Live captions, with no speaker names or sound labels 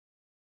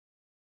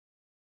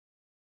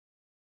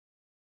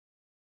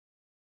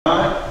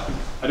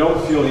I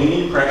don't feel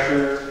any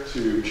pressure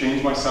to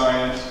change my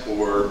science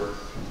or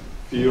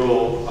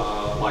feel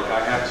like I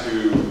have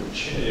to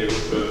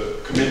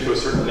commit to a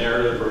certain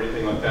narrative or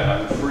anything like that.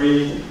 I'm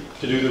free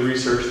to do the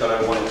research that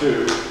I want to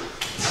do.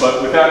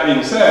 But with that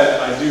being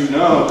said, I do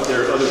know that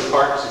there are other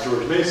parts of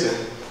George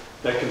Mason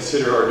that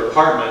consider our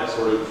department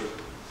sort of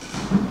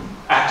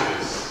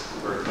activists,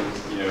 or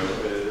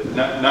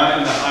not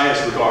in the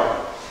highest regard.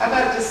 How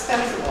about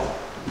dispensable?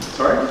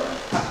 Sorry?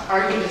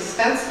 Are you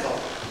dispensable?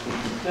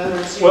 In other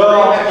words,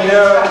 well,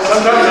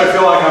 sometimes I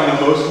feel like I'm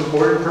the most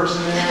important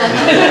person there.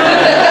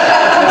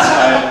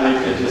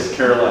 I could just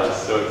care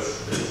less. So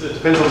it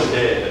depends on the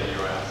day that you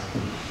ask.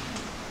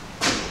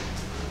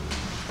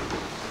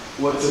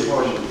 What's the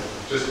question?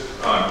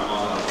 Just on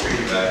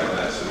piggyback on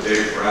that, so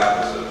Dave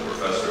Rapp is a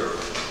professor of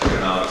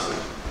economics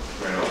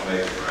at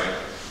Randolph-Macon, right?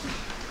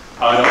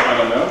 I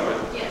don't know, but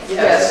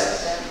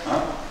yes.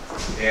 Huh?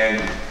 And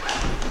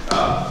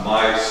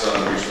my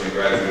son recently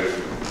graduated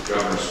from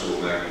governor's school,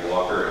 Maggie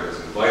Walker, and was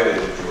invited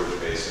to George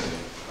Mason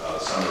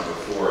summer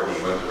before. He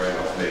went to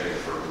Randolph-Macon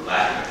for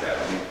Latin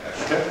Academy,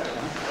 actually. Okay.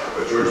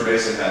 But George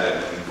Mason had an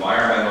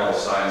environmental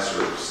science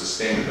or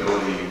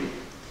sustainability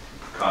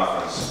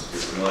conference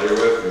you're familiar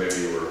with? Maybe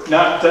you were...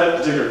 Not that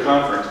particular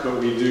conference, but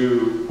we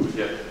do,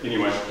 yeah,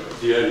 anyway.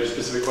 Do you have a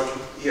specific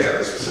question? Yeah,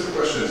 the specific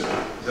question is,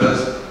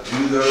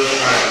 do those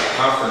kinds of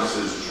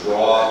conferences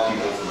draw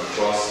people from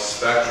across the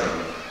spectrum?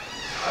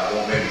 I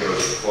won't maybe go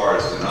as far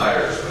as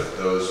deniers, but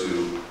those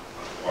who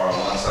are on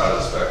one side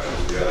of the spectrum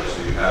to the other. So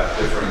you have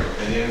differing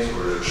opinions,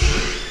 or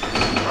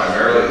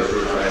primarily is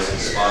George Mason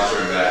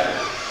sponsoring that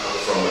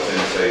from within,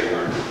 say,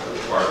 your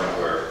department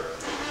where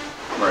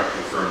you're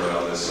firmly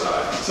on this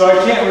side? So I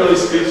can't really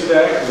speak to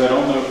that because I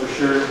don't know for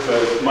sure,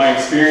 but my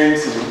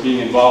experience in being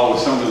involved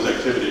with some of those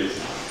activities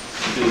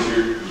is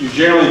you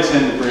generally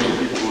tend to bring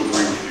people who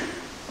agree with you.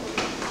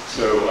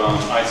 So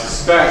I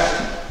suspect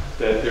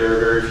that there are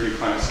very few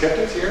kind of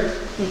skeptics here.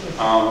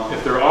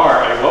 If there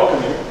are, I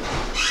welcome you.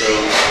 So,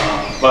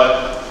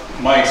 but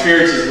my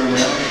experience is when we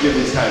give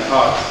these kind of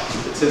talks,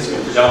 it tends to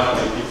be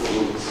predominantly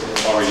people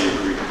who already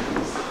agree.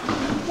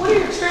 What are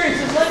your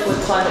experiences like with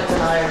climate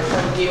deniers?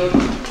 Do you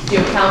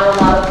encounter a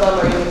lot of them?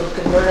 Are you able to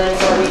convert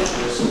anybody?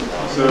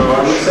 So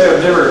I would say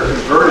I've never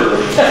converted.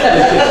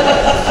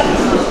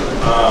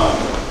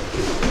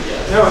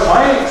 No,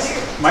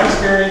 my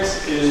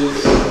experience is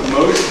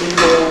most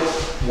people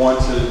want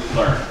to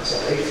learn.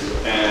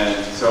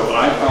 And so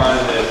I find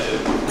that if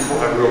people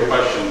have real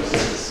questions,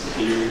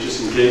 you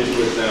just engage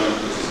with them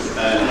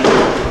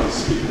and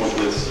speak more of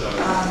this. So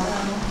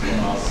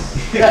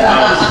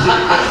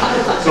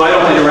I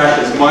don't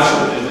interact as much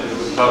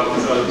with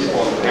other people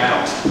on the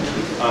panel.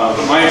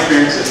 But my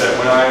experience is that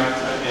when I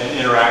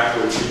interact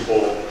with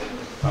people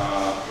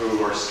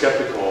who are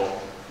skeptical,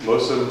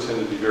 most of them tend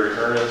to be very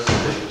earnest.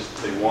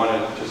 They want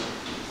to just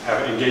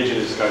engage in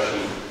discussion.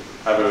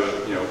 Have a,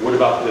 what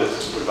about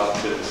this? What about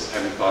this?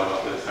 Have you thought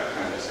about this? That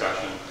kind of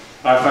discussion.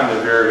 I find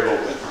they're very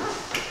open.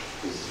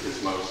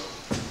 Is most.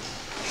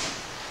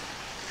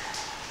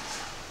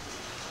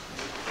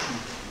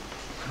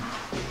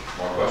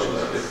 More questions?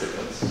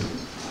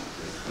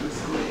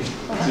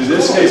 In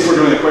this case, we're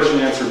doing the question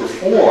and answer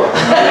before.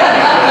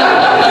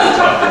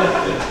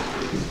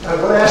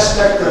 What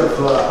aspect of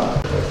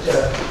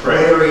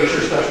area is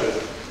your specialty?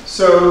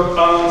 So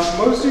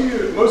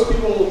most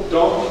people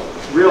don't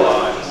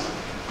realize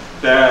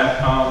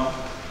that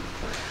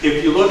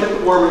if you look at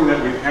the warming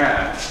that we've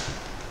had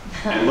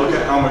and look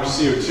at how much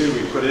CO2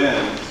 we put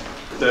in,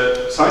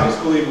 that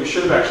scientists believe we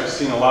should have actually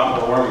seen a lot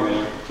more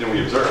warming than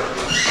we observed.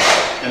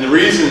 And the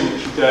reason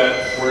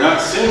that we're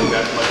not seeing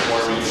that much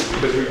warming is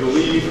because we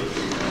believe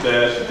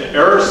that the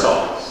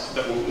aerosols,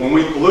 that when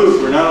we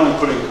pollute, we're not only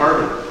putting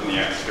carbon in the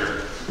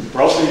atmosphere,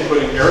 we're also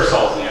putting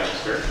aerosols in the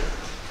atmosphere.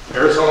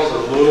 Aerosols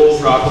are little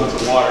droplets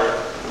of water,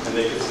 and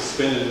they get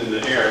suspended in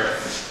the air,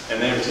 and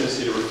they have a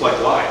tendency to reflect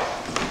light.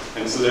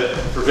 And so that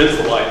prevents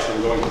the light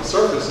from going to the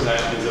surface, and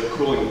that ends up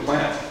cooling the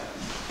plant.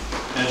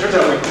 And it turns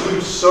out we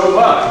pollute so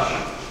much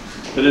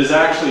that it is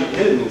actually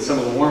hidden some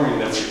of the warming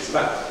that we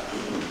expect.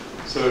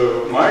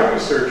 So my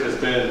research has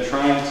been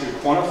trying to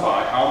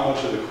quantify how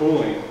much of the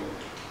cooling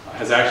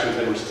has actually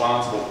been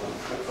responsible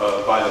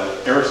by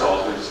the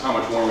aerosols versus how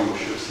much warming we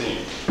should have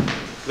seen.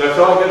 Because I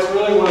feel like that's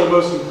really one of the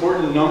most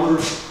important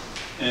numbers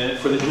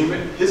for the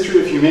history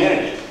of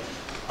humanity.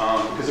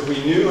 Because if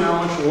we knew how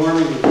much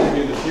warming we could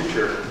do in the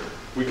future,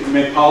 we could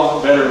make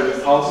better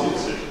policy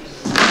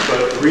decisions.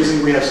 But the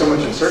reason we have so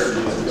much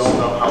uncertainty is we don't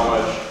know how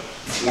much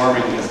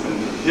warming has been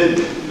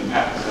hidden in the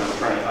past.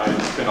 So I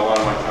spend a lot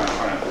of my time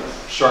trying to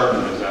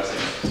sharpen those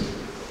estimates.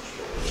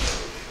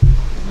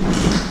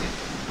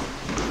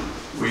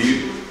 Will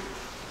you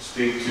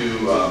speak to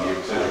your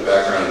potential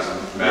background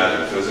in math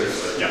and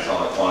physics, like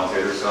on the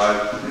quantitative side?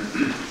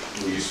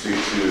 Will you speak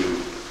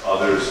to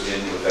others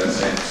with that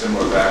same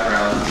similar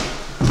background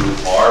who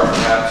are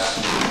perhaps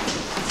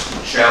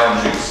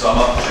challenging some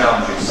of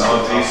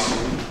these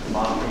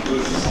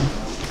conclusions?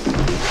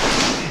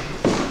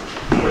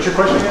 What's your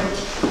question again?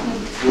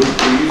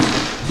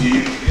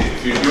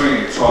 If you're doing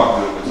your talk,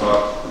 we'll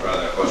talk about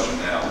that question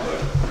now.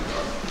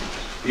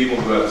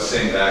 people who have the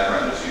same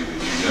background as you,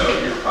 that you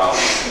know, your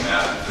colleagues in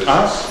math and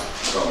physics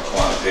from the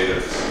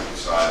quantitative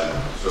side and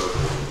so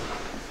forth.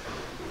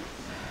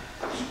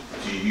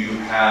 Do you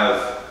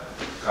have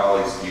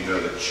colleagues that you know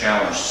that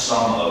challenge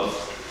some of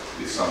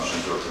the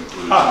assumptions or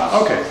conclusions?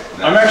 Okay.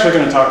 I'm actually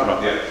going to talk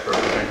about that. Yeah,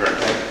 perfect. Okay, great.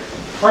 Thank you.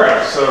 All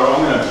right, so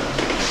I'm going to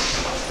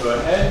go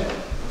ahead.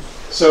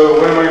 So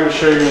what am I going to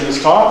show you in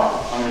this talk?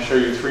 I'm going to show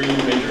you three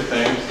major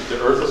things.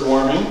 The Earth is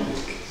warming.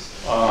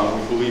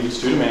 We believe it's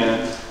due to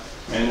man.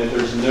 And that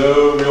there's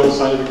no real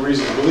scientific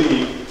reason to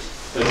believe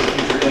that the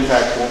future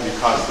impact won't be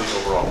costly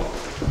overall.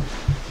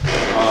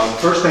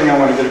 First thing I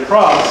want to get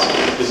across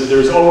is that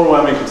there's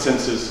overwhelming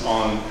consensus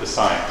on the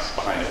science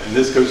behind it. And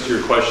this goes to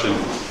your question,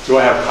 do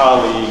I have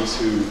colleagues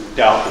who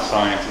doubt the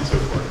science and so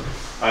forth?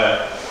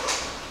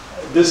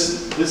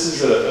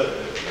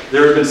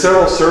 There have been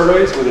several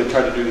surveys where they've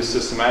tried to do this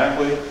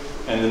systematically,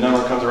 and the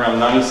number comes around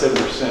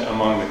 97%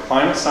 among the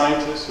climate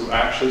scientists who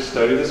actually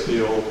study this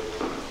field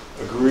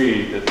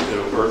agree that the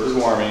Earth is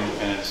warming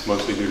and it's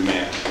mostly due to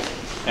man.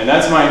 And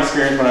that's my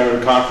experience when I go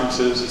to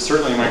conferences. It's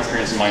certainly my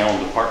experience in my own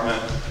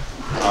department.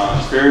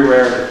 It's very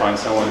rare to find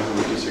someone who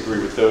would disagree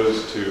with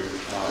those two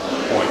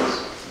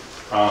points.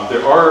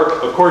 There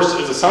are, of course,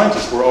 as a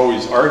scientist, we're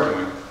always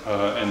arguing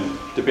and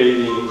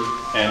debating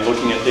and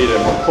looking at data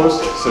more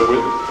closely. So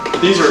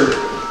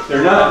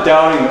they're not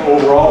doubting the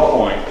overall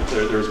point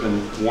that there's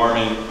been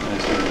warming and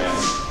it's due to man.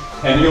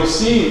 And you'll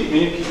see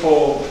many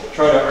people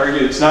try to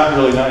argue it's not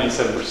really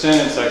 97%,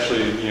 it's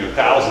actually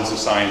thousands of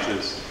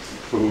scientists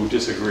who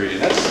disagree.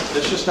 And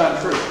that's just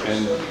not true.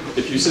 And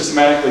if you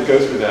systematically go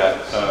through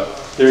that,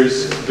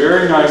 there's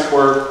very nice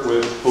work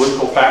with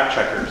political fact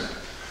checkers,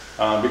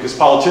 because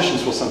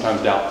politicians will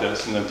sometimes doubt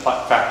this, and then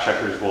fact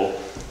checkers will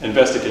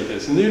investigate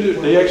this. And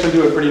they actually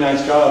do a pretty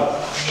nice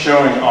job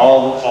showing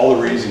all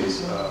the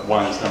reasons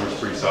why this number is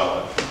pretty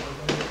solid.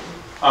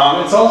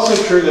 It's also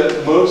true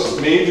that most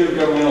major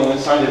governmental and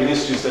scientific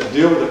institutes that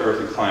deal with the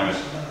Earth and climate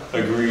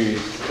agree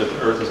that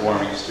the Earth is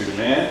warming due to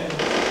man.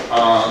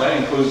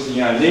 That includes the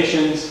United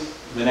Nations,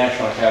 the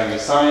National Academy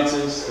of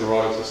Sciences, the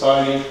Royal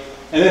Society,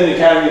 and then the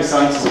Academy of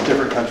Sciences of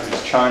different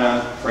countries,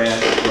 China,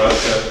 France,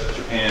 Russia,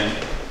 Japan,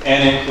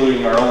 and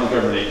including our own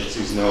government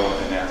agencies,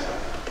 NOAA and NASA.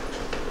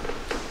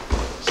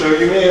 So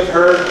you may have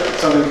heard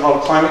something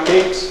called climate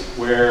gates,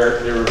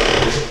 where it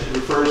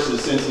refers to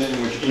this incident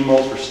in which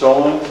emails were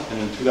stolen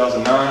in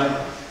 2009,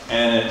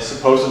 and it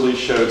supposedly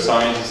showed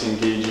scientists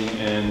engaging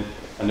in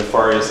a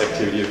nefarious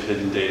activity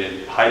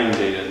of hiding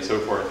data, and so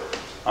forth.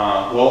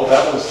 Well,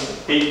 that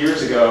was 8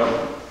 years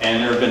ago,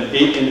 and there have been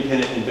 8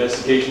 independent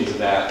investigations of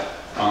that,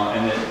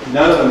 and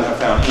none of them have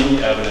found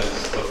any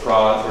evidence of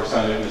fraud or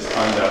scientific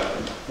misconduct.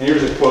 And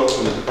here's a quote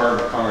from the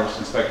Department of Commerce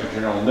Inspector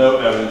General: "No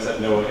evidence that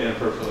NOAA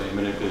inappropriately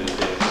manipulated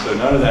data." So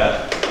none of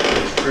that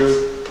is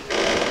true.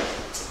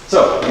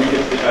 So let me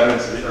get to the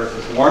evidence that the Earth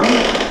is warming.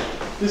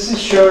 This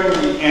is showing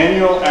the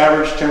annual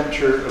average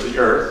temperature of the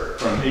Earth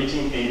from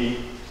 1880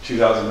 to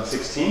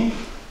 2016.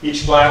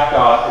 Each black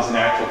dot is an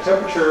actual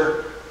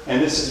temperature,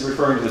 and this is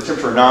referring to the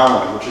temperature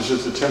anomaly, which is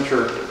just the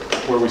temperature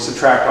where we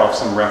subtract off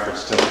some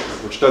reference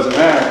temperature, which doesn't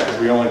matter because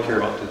we only care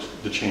about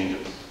the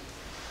changes.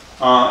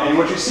 And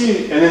what you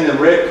see, and then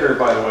the red curve,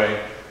 by the way,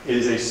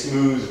 is a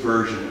smooth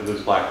version of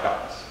those black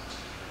dots.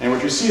 And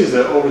what you see is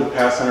that over the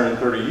past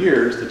 130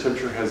 years, the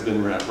temperature has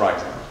been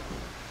rising.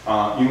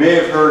 You may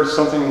have heard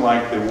something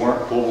like the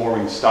global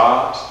warming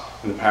stopped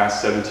in the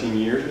past 17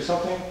 years or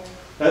something.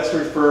 That's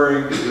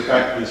referring to the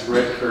fact that this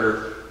red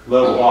curve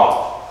leveled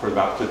off for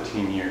about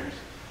 15 years.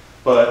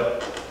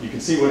 But you can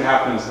see what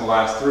happens in the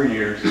last 3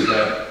 years is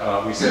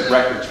that we set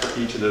records for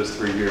each of those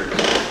 3 years.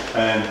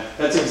 And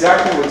that's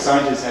exactly what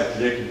scientists have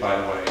predicted, by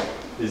the way,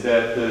 is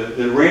that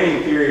the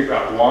reigning theory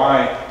about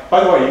why,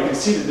 by the way, you can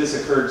see that this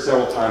occurred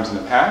several times in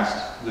the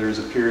past. There's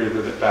a period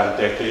of about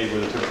a decade where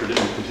the temperature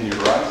didn't continue to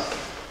rise.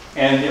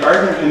 And the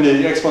argument and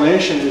the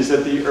explanation is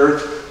that the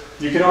Earth,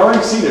 you can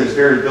already see there's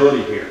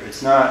variability here.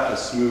 It's not a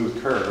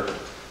smooth curve.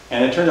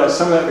 And it turns out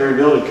some of that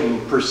variability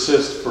can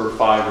persist for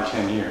 5 or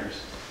 10 years.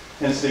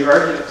 And so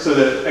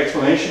the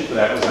explanation for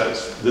that was that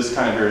it's this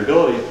kind of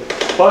variability.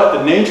 But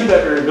the nature of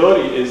that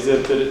variability is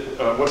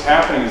that what's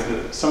happening is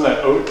that some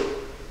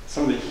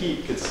of the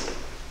heat gets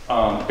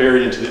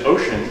buried into the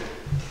ocean.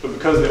 But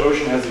because the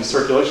ocean has these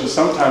circulations,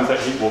 sometimes that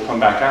heat will come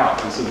back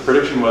out. And so the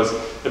prediction was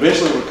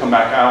eventually it would come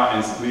back out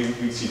and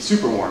we'd see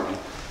super warming.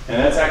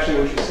 And that's actually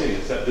what you see,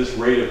 is that this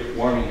rate of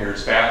warming here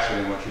is faster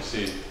than what you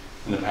see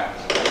in the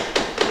past.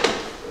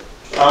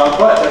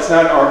 But that's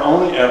not our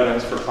only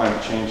evidence for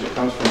climate change. It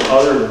comes from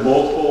other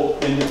multiple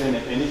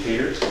independent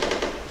indicators.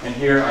 And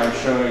here I'm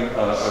showing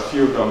a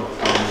few of them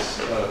on this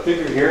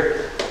figure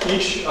here.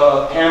 Each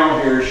panel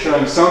here is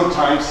showing some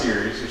time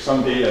series or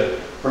some data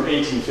from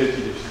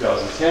 1850 to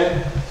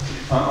 2010.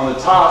 On the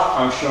top,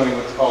 I'm showing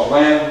what's called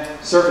land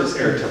surface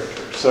air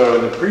temperature. So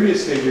in the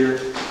previous figure,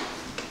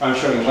 I'm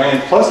showing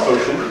land plus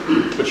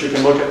ocean, but you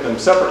can look at them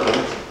separately.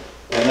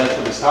 And that's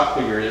what this top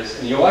figure is.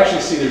 And you'll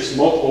actually see there's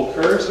multiple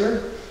curves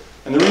here.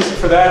 And the reason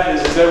for that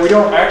is that we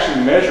don't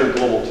actually measure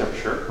global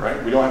temperature,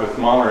 right? We don't have a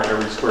thermometer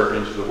every square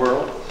inch of the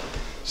world.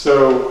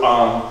 So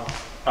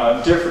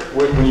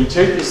when you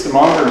take these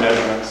thermometer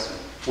measurements,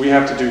 we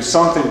have to do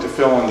something to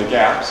fill in the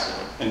gaps,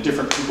 and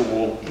different people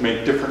will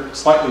make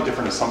slightly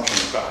different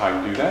assumptions about how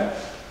you do that.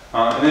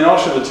 And then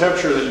also the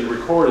temperature that you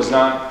record is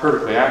not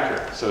perfectly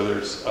accurate, so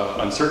there's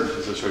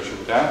uncertainties associated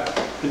with that.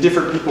 And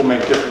different people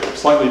make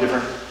slightly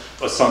different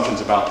assumptions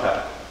about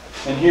that.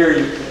 And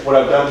here, what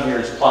I've done here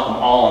is plot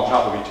them all on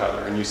top of each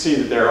other, and you see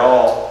that they're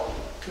all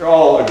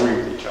agree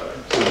with each other.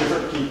 So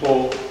different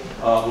people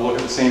will look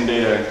at the same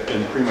data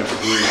and pretty much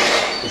agree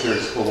that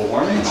there's global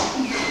warming.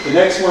 The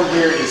next one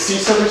here is sea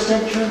surface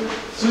temperature.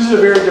 So this is a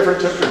very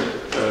different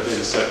temperature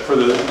data set. For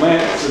the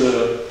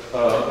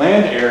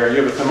land area,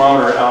 you have a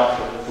thermometer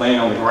out laying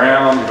on the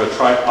ground, you have a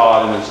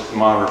tripod, and there's a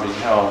thermometer being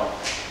held.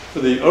 For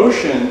the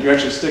ocean, you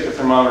actually stick a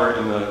thermometer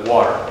in the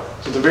water.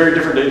 So it's a very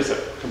different data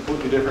set,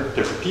 completely different.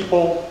 Different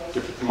people,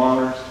 different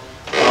thermometers.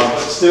 But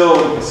still,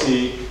 you can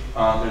see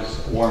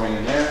there's warming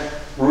in there.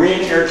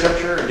 Marine air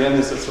temperature, again,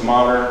 this is a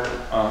thermometer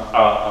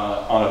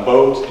on a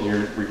boat, and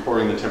you're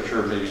recording the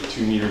temperature maybe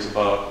 2 meters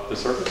above the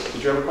surface.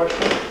 Did you have a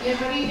question? Yeah,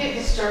 how do you get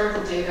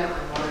historical data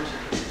on water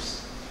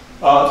temperatures?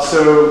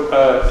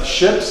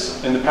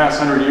 Ships in the past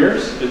 100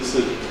 years, it's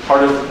a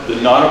part of the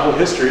nautical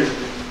history,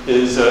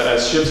 is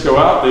as ships go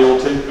out, they will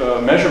take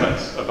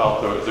measurements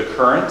about the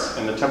currents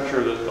and the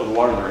temperature of the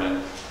water they're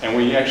in. And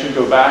we actually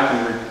go back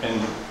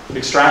and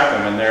extract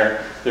them, and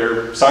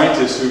they're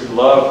scientists who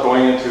love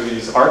going into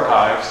these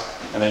archives,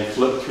 and they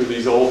flip through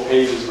these old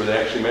pages where they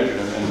actually measure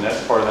them, and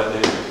that's part of that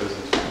data that goes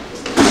into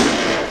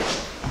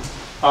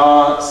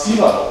it. Sea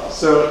level.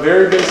 So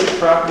very basic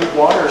property of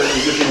water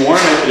is if you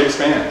warm it, it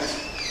expands.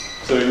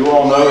 So you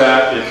all know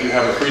that if you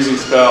have a freezing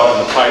spell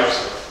and the pipes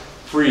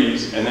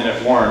freeze and then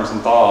it warms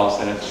and thaws,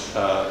 then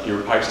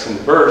your pipes tend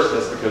to burst.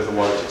 That's because the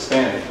water's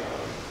expanding.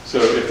 So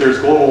if there's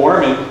global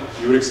warming,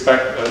 you would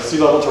expect sea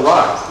level to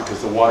rise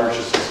because the water's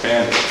just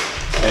expanding.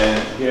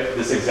 And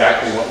this is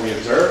exactly what we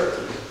observed.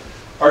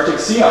 Arctic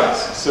sea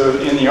ice. So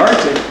in the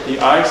Arctic, the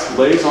ice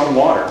lays on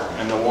water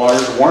and the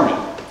water's warming.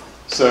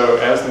 So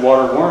as the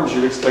water warms,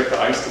 you'd expect the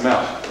ice to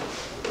melt.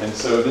 And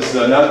so this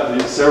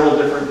is several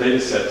different data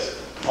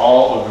sets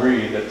all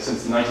agree that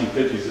since the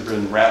 1950s, there's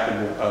been rapid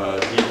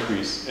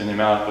decrease in the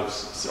amount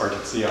of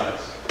Arctic sea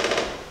ice.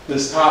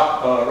 This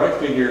top right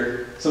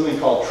figure, something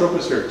called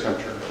tropospheric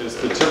temperature, is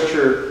the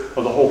temperature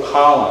of the whole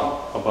column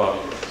above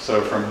you.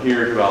 So from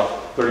here to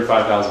about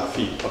 35,000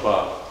 feet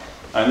above.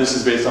 And this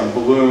is based on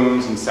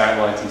balloons and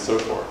satellites and so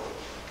forth.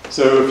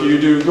 So if you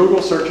do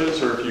Google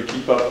searches or if you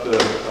keep up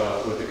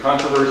with the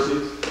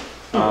controversies,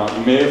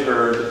 you may have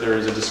heard that there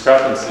is a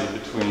discrepancy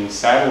between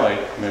satellite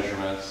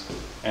measurements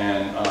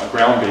and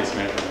ground-based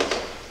measurements.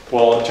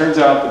 Well, it turns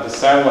out that the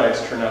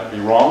satellites turned out to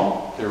be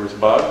wrong. There was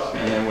bugs,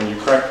 and then when you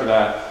correct for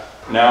that,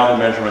 now the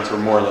measurements are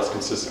more or less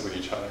consistent with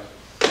each other.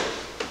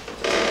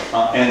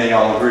 And they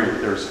all agree that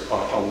there's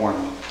a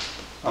warming.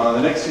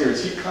 The next here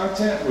is heat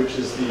content, which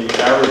is the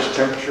average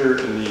temperature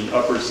in the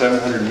upper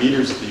 700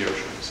 meters of the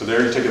ocean. So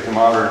there you take a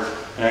thermometer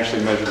and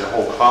actually measure the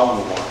whole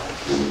column of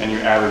water, and you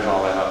average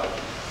all that up.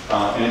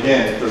 And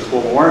again, if there's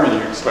global warming,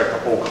 you expect the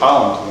whole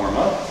column to warm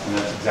up, and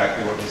that's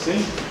exactly what you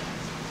see.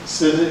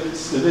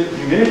 Acidic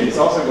humidity is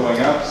also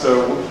going up,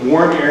 so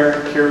warm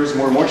air carries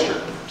more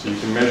moisture. So you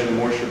can measure the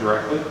moisture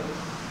directly,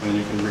 and then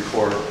you can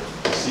record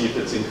to see if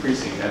it's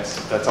increasing.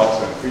 That's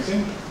also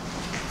increasing.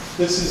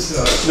 This is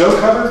snow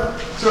cover.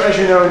 So as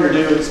you know in your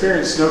daily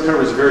experience, snow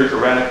cover is a very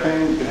erratic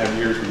thing. You can have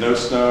years with no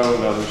snow,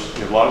 and others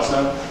you have a lot of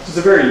snow. So it's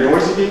a very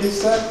noisy data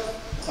set.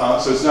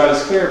 So it's not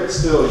as clear, but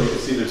still you can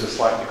see there's a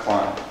slight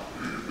decline.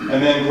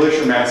 And then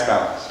glacier mass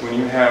balance. When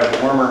you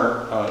have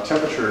warmer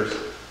temperatures,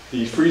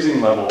 the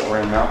freezing level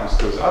around mountains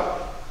goes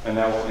up, and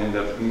that will end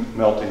up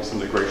melting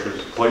some of the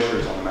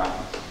glaciers on the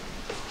mountains.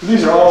 So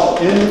these are all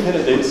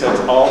independent data sets,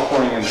 all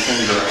pointing in the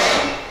same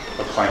direction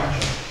of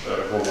climate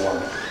change, global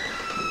warming.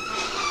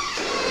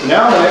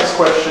 Now the next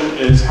question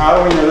is, how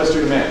do we know that's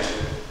due to man?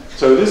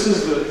 So this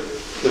is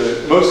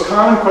the most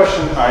common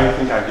question I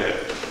think I get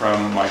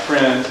from my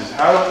friends is,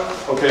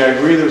 okay, I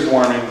agree there's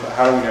warming, but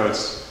how do we know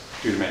it's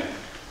due to man?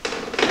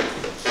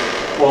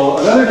 Well,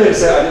 another data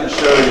set I didn't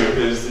show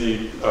you is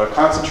the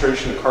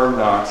concentration of carbon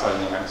dioxide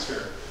in the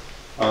atmosphere.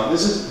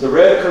 This is the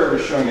red curve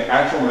is showing the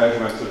actual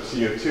measurements of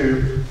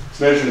CO2. It's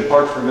measured in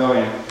parts per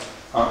million,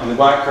 and the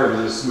black curve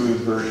is a smooth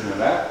version of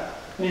that.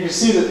 And you can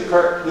see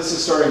that this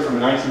is starting from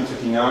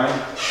 1959,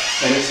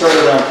 and it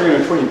started around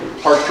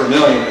 320 parts per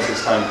million at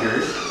this time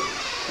period,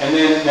 and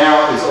then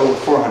now it's over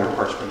 400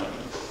 parts per million.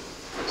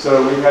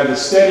 So we've had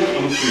this steady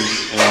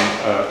increase in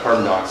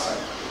carbon dioxide.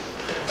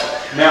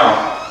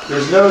 Now,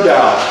 there's no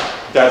doubt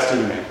that's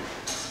due to man.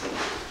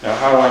 Now,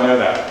 how do I know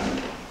that?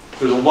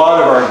 There's a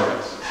lot of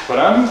arguments, but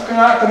I'm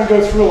not going to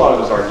go through a lot of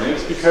those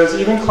arguments because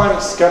even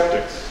climate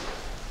skeptics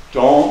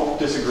don't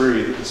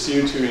disagree that the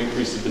CO2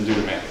 increase has been due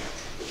to man.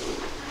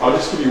 I'll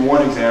just give you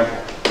one example.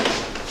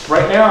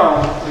 Right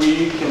now,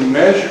 we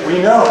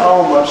know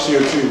how much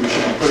CO2 we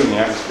should be putting in the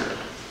atmosphere.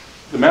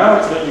 The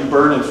amount that you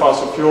burn in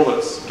fossil fuel,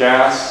 that's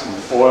gas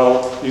and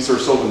oil, these are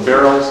sold in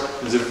barrels,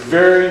 is a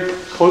very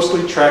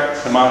closely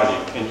tracked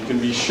commodity. And you can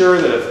be sure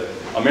that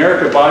if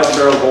America buys a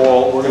barrel of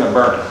oil, we're going to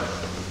burn it.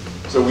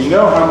 So we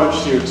know how much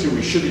CO2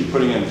 we should be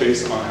putting in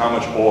based on how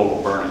much oil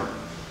we're burning.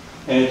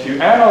 And if you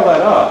add all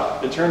that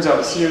up, it turns out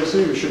the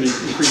CO2 should be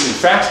increasing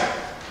faster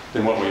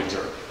than what we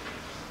observe.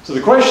 So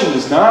the question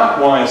is not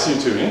why is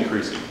CO2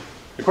 increasing.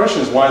 The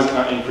question is why is it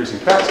not increasing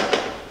faster?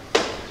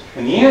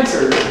 And the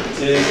answer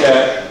is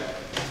that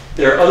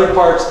there are other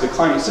parts of the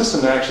climate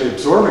system that are actually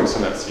absorbing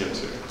some of that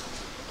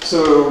CO2.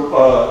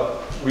 So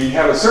we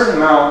have a certain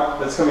amount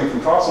that's coming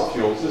from fossil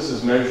fuels. This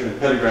is measured in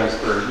petagrams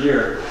per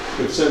year.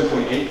 We have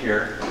 7.8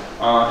 here.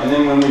 And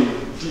then when we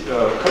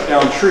cut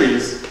down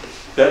trees,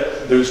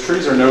 those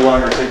trees are no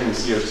longer taking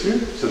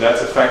CO2, so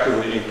that's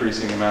effectively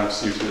increasing the amount of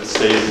CO2 that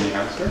stays in the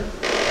atmosphere.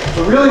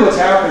 But really what's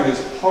happening is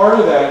part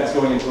of that is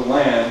going into the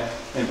land,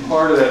 and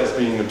part of that is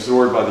being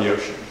absorbed by the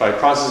ocean, by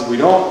processes we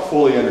don't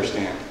fully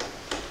understand.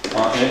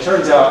 And it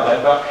turns out that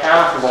about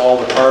half of all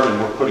the carbon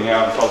we're putting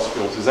out in fossil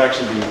fuels is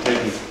actually being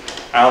taken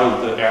out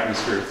of the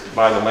atmosphere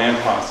by the land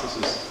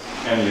processes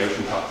and the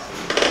ocean processes.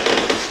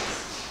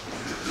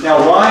 Now,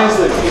 why is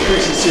the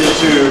increase in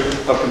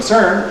CO2 of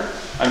concern?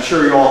 I'm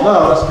sure you all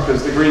know it's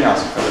because of the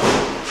greenhouse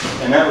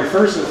effect. And that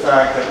refers to the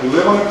fact that we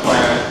live on a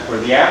planet where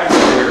the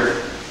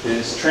atmosphere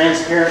is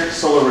transparent to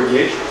solar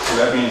radiation. So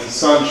that means the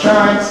sun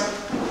shines,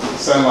 the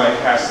sunlight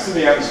passes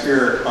through the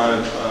atmosphere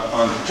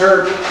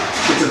unperturbed,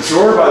 gets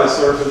absorbed by the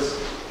surface,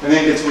 and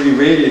then gets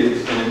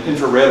re-radiated in an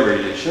infrared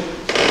radiation.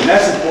 And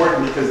that's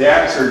important because the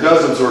atmosphere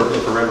does absorb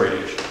infrared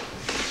radiation.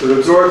 So it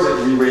absorbs it,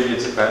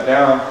 re-radiates it back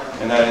down,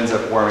 and that ends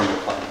up warming the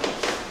planet.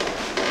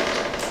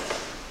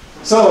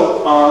 So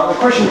the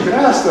question you could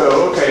ask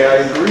though, okay, I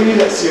agree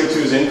that CO2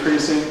 is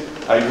increasing,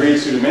 I agree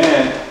it's due to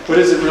demand, but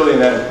is it really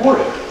that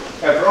important?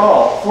 After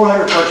all,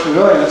 400 parts per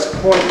million, that's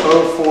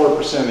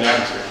 0.04% of the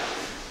atmosphere.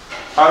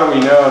 How do we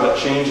know that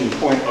changing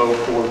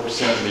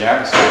 0.04% of the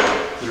atmosphere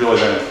is really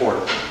that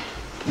important?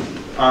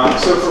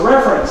 So for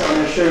reference,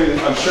 I'm showing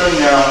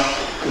now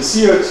the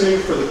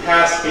CO2 for the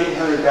past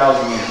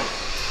 800,000 years.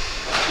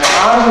 Now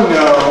how do we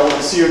know what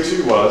the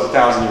CO2 was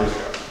 1,000 years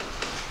ago?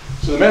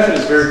 So the method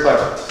is very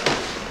clever.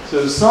 So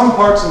there's some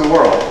parts in the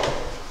world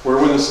where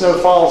when the snow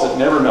falls, it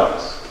never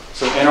melts.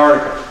 So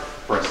Antarctica,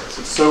 for instance,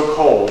 it's so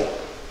cold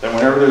that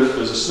whenever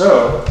there's a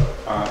snow,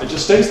 it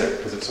just stays there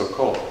because it's so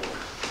cold.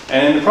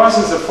 And in the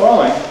process of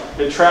falling,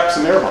 it traps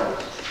some air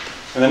bubbles.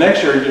 And the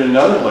next year you get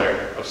another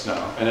layer of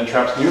snow, and it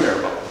traps new air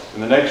bubbles.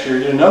 And the next year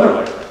you get another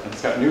layer, and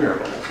it's got new air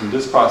bubbles. And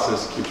this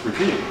process keeps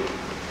repeating.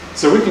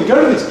 So we can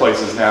go to these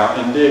places now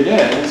and dig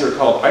in. These are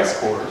called ice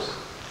cores.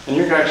 And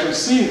you can actually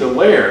see the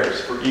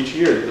layers for each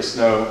year that the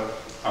snow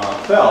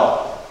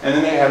fell, and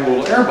then they have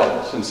little air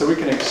bubbles. And so we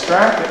can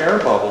extract the air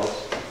bubbles,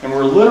 and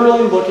we're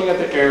literally looking at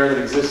the air that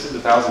existed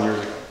 1,000 years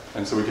ago.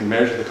 And so we can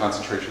measure the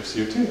concentration of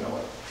CO2 that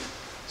way.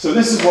 So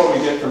this is what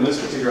we get from this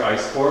particular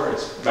ice core. It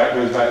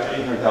goes back to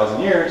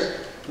 800,000 years.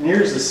 And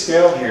here's the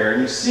scale here.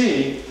 And you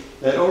see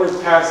that over the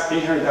past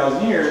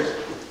 800,000 years,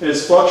 it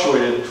has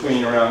fluctuated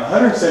between around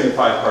 175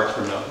 parts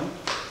per million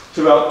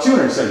to about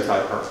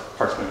 275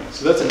 parts per million.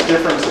 So that's a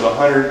difference of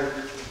 100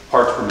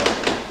 parts per million.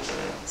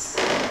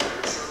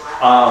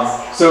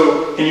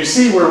 And you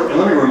see where, and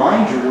let me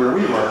remind you where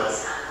we were.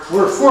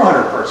 We're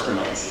 400 parts per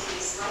million.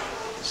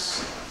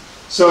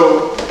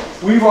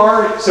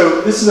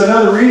 So this is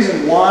another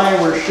reason why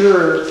we're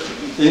sure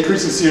the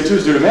increase in CO2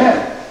 is due to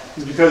man,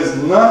 is because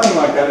nothing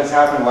like that has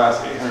happened in the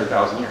last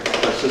 800,000 years.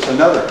 That's just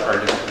another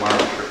argument why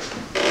we're sure.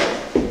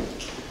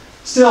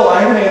 Still,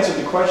 I haven't answered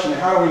the question,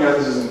 how do we know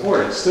this is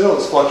important? Still,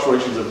 it's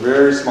fluctuations of a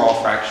very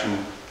small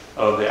fraction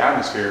of the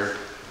atmosphere.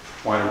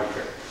 Why do we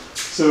care?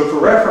 So for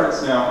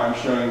reference now, I'm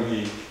showing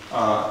the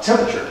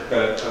temperature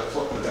that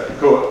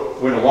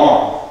went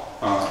along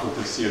with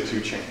the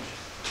CO2 change.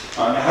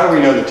 Now how do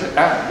we know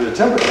the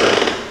temperature?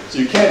 So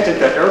you can't take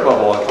that air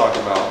bubble I talked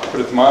about, put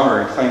a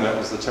thermometer and claim that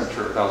was the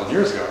temperature 1,000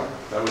 years ago.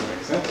 That wouldn't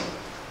make sense.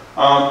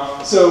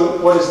 So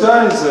what it's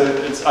done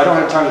is, I don't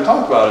have time to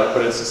talk about it,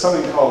 but it's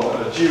something called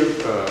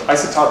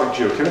isotopic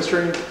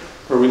geochemistry,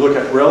 where we look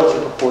at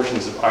relative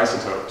proportions of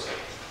isotopes,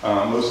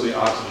 mostly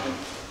oxygen.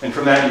 And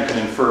from that you can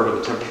infer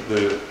what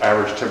the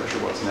average temperature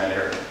was in that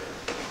area.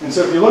 And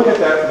so if you look at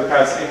that for the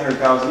past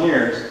 800,000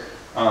 years,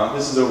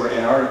 this is over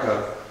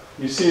Antarctica,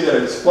 you see that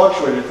it's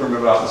fluctuated from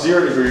about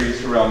 0 degrees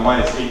to around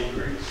 -8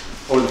 degrees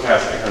over the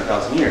past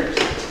 800,000 years.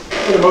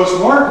 But the most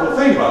remarkable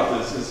thing about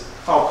this is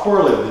how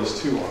correlated these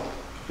two are.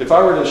 If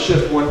I were to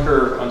shift one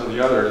curve onto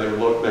the other, they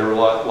would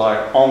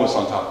lie almost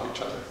on top of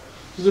each other.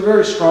 There's a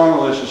very strong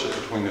relationship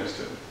between those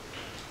two.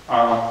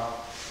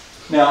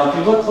 Now, if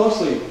you look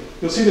closely,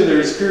 you'll see that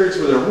there's periods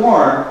where they're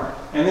warm,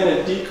 and then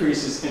it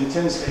decreases and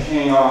tends to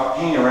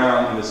hang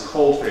around in this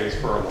cold phase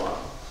for a while.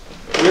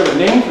 We have a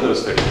name for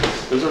those phases.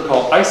 Those are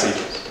called ice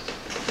ages.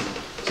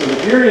 So the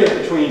period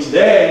between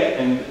today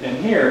and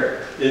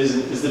here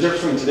is the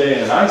difference between today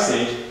and an ice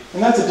age,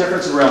 and that's a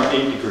difference of around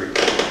 8 degrees.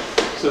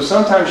 So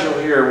sometimes you'll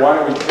hear, why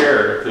do we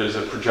care if there's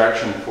a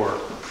projection for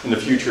in the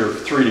future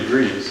of 3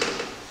 degrees?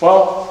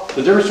 Well,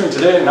 the difference between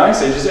today and an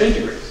ice age is 8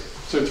 degrees.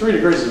 So 3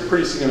 degrees is a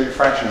pretty significant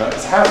fraction of that.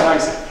 It's half an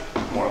ice age,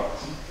 more or less.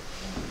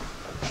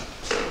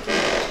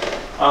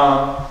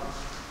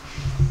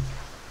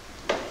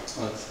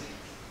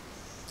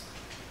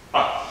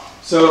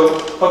 So,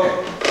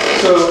 okay,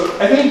 so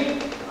I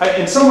think,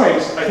 in some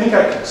ways, I think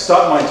I could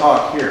stop my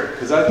talk here,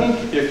 because I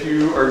think if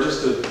you are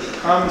just a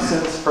common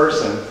sense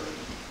person,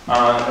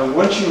 and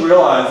once you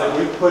realize that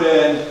we put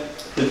in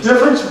the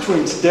difference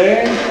between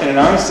today and an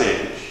ice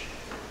age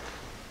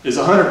is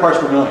 100 parts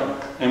per million,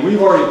 and we've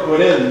already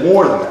put in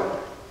more than that.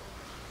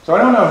 So I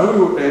don't know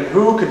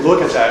who could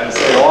look at that and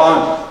say,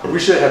 oh, we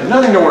should have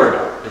nothing to worry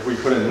about if we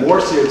put in more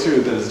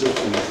CO2 than is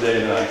different between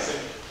today and an ice age.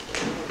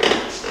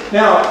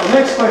 Now, the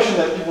next question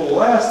that people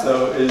will ask,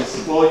 though,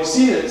 is, well, you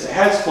see it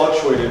has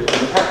fluctuated in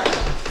the past.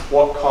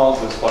 What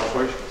caused those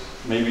fluctuations?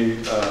 Maybe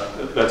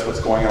that's what's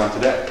going on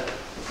today.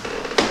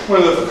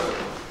 One of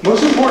the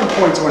most important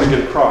points I want to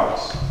get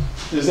across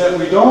is that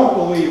we don't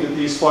believe that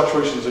these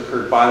fluctuations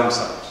occurred by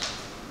themselves.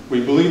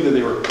 We believe that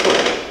they were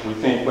pushed. We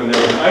think when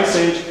there was an ice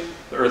age,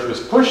 the Earth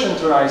was pushed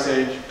into an ice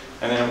age,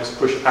 and then it was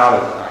pushed out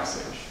of an ice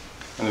age.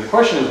 And the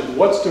question is,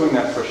 what's doing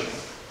that pushing?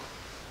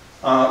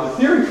 The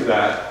theory for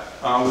that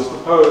was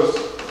proposed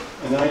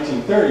in the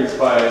 1930s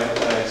by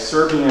a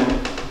Serbian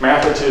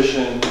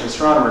mathematician and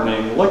astronomer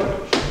named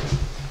Milankovitch.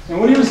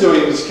 And what he was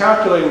doing was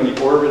calculating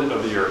the orbit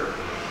of the Earth.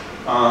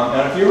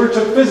 And if you ever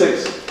took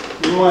physics,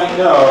 you might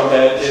know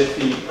that if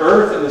the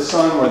Earth and the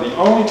Sun were the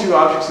only two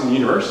objects in the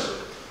universe,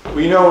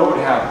 we know what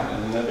would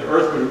happen, and that the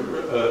Earth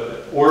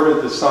would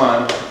orbit the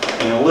Sun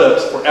in an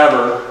ellipse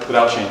forever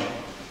without changing.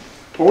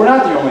 But we're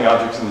not the only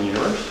objects in the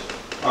universe.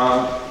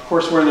 Of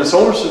course, we're in the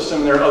solar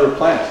system, there are other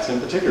planets. In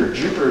particular,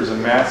 Jupiter is a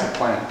massive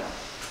planet.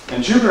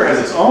 And Jupiter has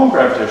its own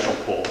gravitational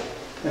pull.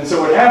 And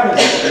so what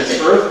happens is, as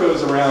Earth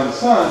goes around the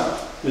Sun,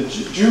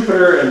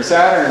 Jupiter and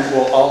Saturn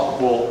will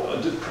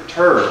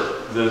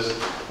perturb this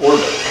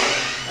orbit.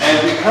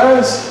 And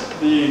because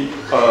the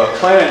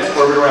planets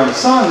orbit around the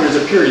Sun, there's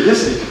a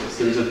periodicity to this.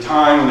 There's a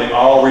time when they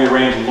all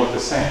rearrange and look the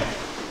same.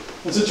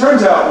 And so it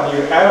turns out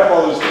when you add up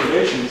all those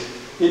perturbations,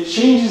 it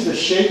changes the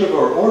shape of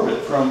our orbit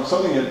from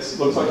something that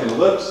looks like an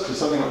ellipse to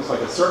something that looks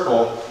like a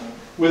circle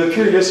with a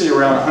periodicity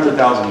around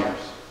 100,000 years.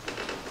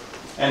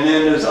 And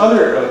then there's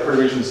other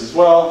perturbations as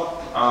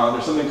well.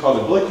 There's something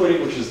called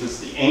obliquity, which is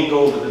the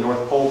angle that the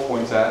North Pole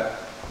points at,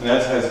 and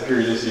that has a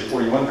periodicity of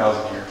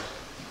 41,000 years.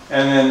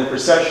 And then the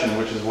precession,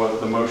 which is what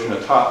the motion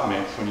atop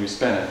makes when you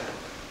spin it,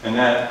 and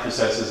that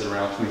precesses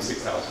around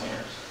 26,000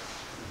 years.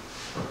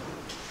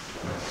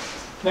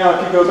 Now,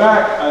 if you go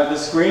back,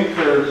 this green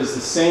curve is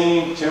the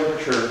same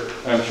temperature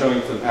that I'm showing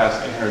you for the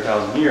past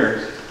 800,000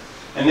 years.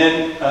 And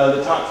then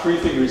the top three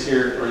figures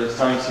here, or the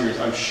time series,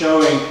 I'm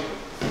showing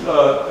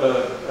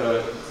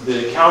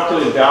the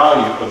calculated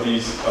value of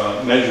these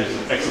measures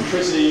of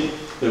eccentricity,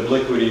 the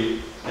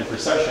obliquity, and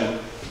precession.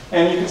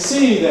 And you can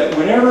see that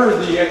whenever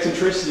the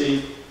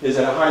eccentricity is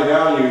at a high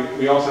value,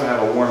 we also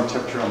have a warm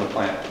temperature on the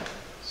planet.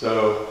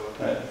 So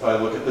if I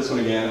look at this one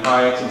again,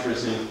 high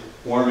eccentricity,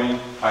 warming,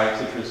 high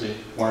eccentricity,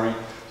 warming.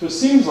 So it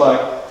seems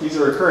like these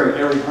are occurring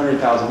every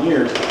 100,000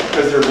 years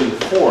because they're being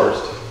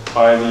forced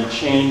by the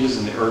changes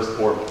in the Earth's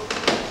orbit.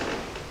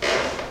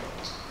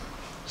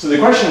 So the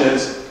question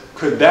is,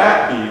 could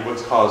that be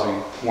what's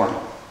causing warming?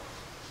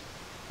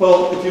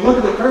 Well, if you look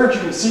at the curve,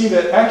 you can see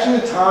that actually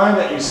the time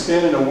that you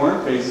spend in a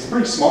warm phase is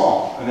pretty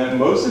small, and that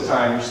most of the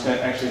time you're spent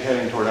actually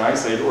heading toward an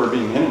ice age or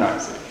being in an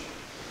ice age.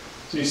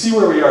 So you see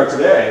where we are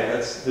today.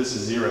 This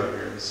is 0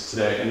 here. This is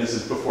today, and this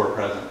is before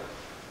present.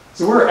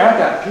 So we're at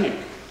that peak.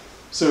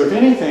 So if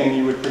anything,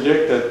 you would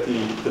predict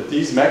that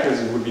these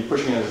mechanisms would be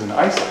pushing us in an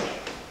ice age.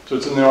 So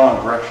it's in the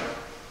wrong direction.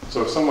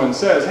 So if someone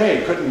says,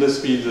 hey, couldn't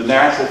this be the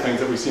natural things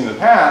that we've seen in the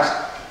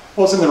past?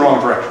 Well, it's in the wrong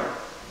direction.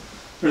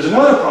 There's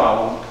another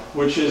problem,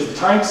 which is the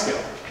time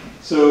scale.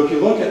 So if you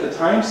look at the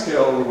time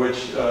scale over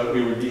which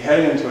we would be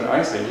heading into an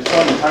ice age, it's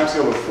on the time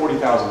scale of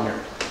 40,000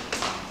 years.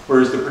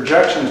 Whereas the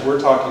projections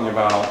we're talking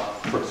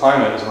about for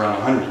climate is around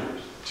 100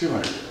 years,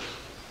 200 years.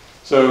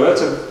 So that's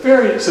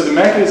so the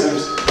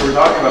mechanisms we're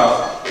talking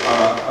about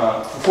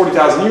for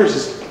 40,000 years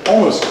is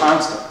almost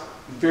constant,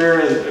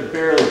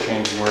 barely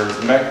changing, whereas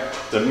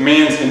the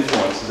man's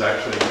influence is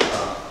actually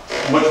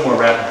much more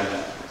rapid than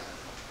that.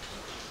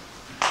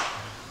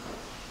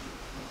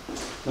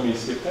 Let me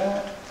skip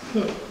that.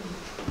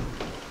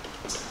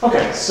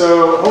 Okay,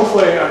 so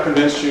hopefully I've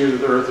convinced you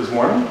that the Earth is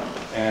warming,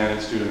 and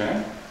it's due to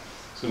man.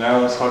 So now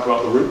let's talk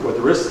about what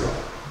the risks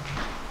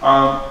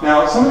are.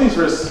 Now, some of these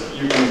risks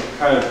you can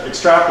kind of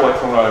extrapolate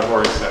from what I've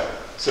already said.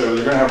 So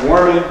you're going to have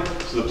warming,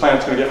 so the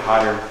planet's going to get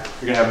hotter.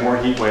 You're going to have more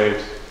heat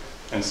waves,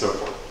 and so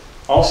forth.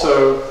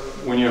 Also,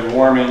 when you have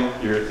warming,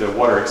 the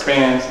water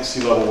expands, the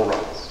sea level will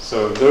rise.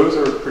 So those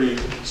are pretty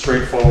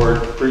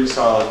straightforward, pretty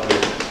solid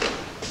predictions.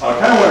 I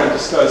kind of want to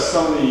discuss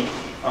some of the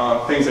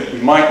things that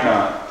you might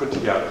not put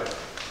together.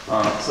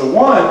 So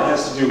one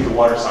has to do with the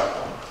water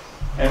cycle.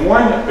 And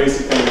one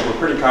basic thing that we're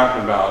pretty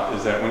confident about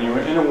is that when you're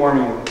in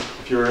a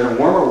if you're in a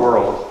warmer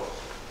world,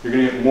 you're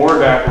going to get more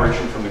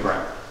evaporation from the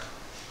ground.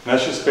 And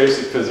that's just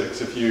basic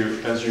physics.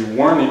 As you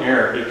warm the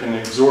air, it can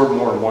absorb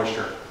more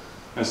moisture.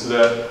 And so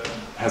that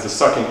has a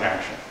sucking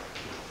action.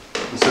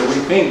 And so we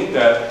think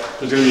that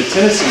there's going to be a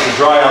tendency to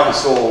dry out the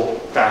soil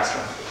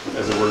faster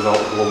as a result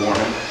of global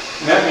warming.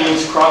 And that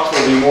means crops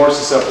will be more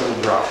susceptible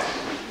to drought.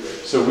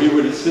 So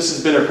this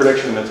has been a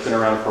prediction that's been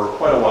around for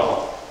quite a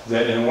while,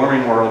 that in a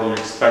warming world you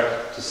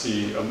expect to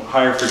see a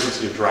higher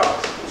frequency of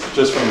droughts,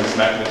 just from this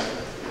mechanism.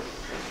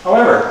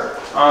 However,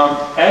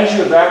 as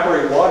you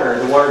evaporate water,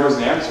 the water goes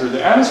in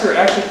the atmosphere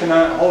actually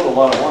cannot hold a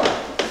lot of water.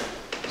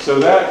 So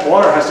that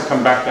water has to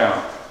come back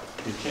down.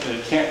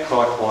 It can't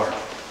collect water.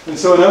 And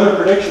so another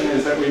prediction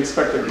is that we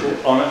expect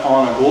that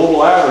on a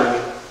global average,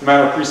 the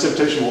amount of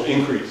precipitation will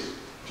increase,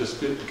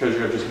 just because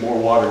you have just more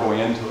water going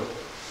into it.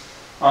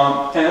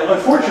 And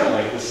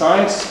unfortunately, the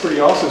science is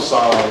pretty also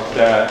solid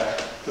that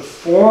the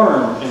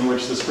form in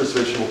which this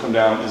precipitation will come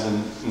down is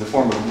in the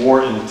form of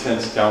more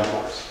intense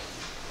downpours.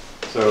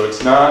 So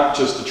it's not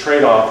just a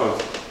trade-off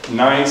of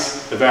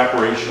nice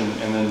evaporation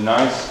and then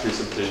nice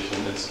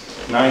precipitation.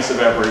 It's nice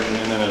evaporation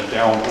and then a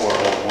downpour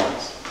all at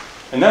once.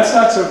 And that's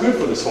not so good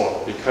for the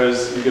soil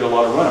because you get a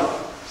lot of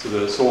runoff. So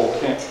the soil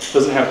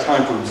doesn't have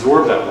time to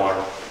absorb that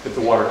water if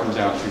the water comes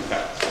down too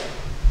fast.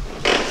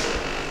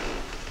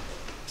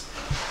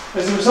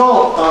 As a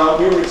result,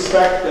 we would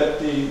expect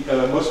that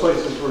most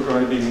places were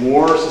going to be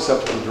more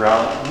susceptible to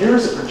drought.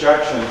 Here's a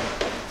projection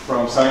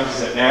from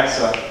scientists at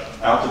NASA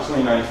out to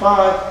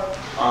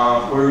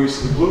 2095, where you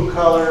see the blue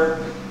color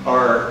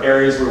are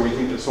areas where we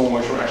think that soil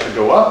moisture will actually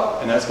go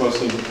up, and that's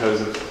mostly because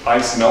of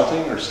ice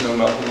melting or snow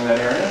melting in that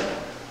area.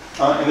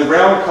 And the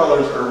brown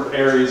colors are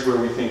areas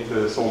where we think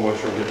the soil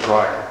moisture will get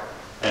drier.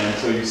 And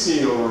so you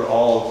see over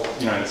all of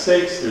the United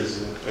States,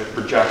 there's a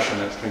projection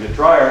that's going to get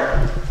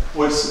drier.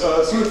 What's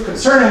sort of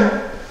concerning,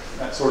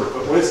 not sort of,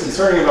 but what is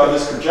concerning about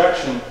this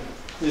projection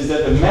is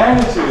that the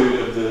magnitude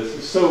of this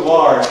is so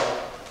large,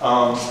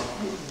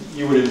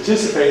 you would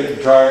anticipate that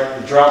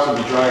the droughts would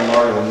be drying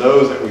larger than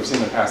those that we've seen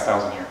in the past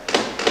 1,000 years.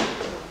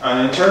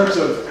 And in terms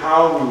of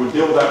how we would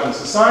deal with that in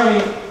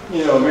society,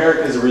 you know,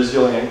 America is a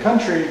resilient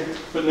country,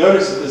 but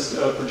notice that this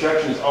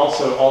projection is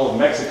also all of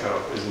Mexico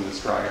is in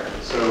this dry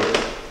area. So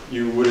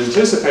you would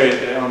anticipate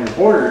that on your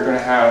border you're going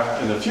to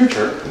have, in the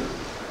future,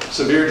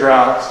 severe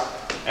droughts,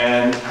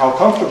 and how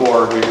comfortable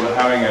are we with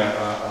having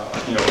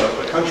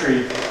a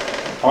country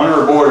on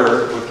our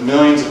border with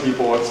millions of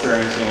people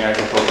experiencing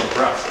agricultural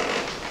droughts?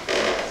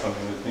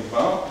 Something to think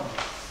about.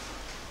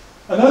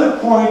 Another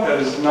point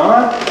that is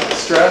not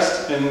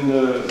stressed in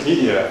the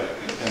media,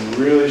 and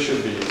really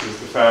should be, is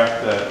the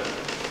fact that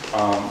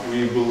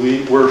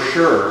we're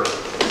sure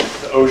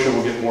the ocean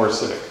will get more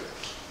acidic.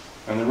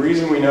 And the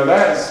reason we know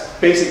that is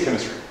basic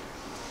chemistry.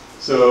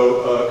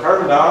 So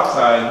carbon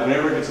dioxide,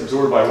 whenever it gets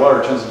absorbed by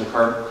water, turns into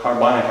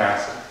carbonic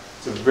acid.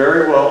 It's a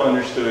very well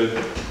understood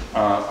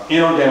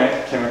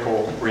inorganic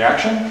chemical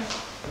reaction.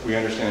 We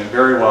understand it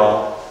very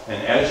well.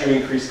 And as you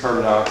increase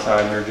carbon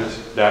dioxide,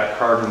 that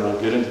carbon will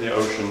get into the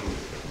ocean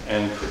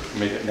and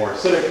make it more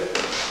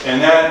acidic.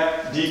 And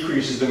that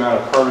decreases the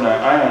amount of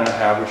carbonate ion it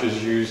has, which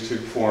is used to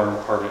form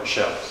carbonate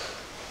shells.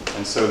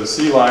 And so the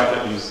sea life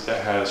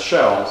that has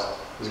shells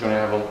is going to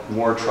have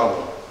more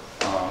trouble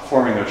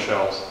forming those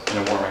shells in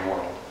a warming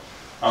world.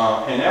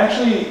 And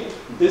actually,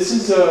 this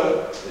is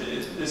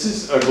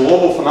a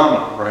global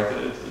phenomenon, right?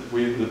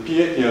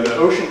 The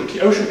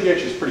ocean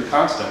pH is pretty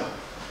constant.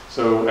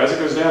 So as it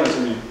goes down, it's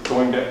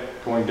going to be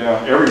going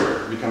down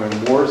everywhere, becoming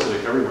more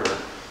acidic everywhere.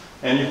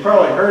 And you've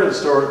probably heard of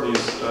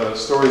these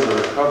stories that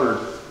are covered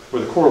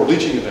where the coral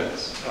bleaching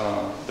events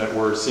that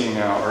we're seeing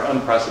now are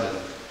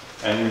unprecedented,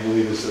 and we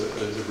believe is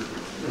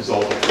a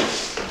result of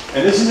this.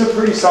 And this is a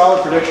pretty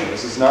solid prediction.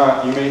 This is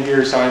not, you may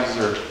hear scientists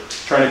are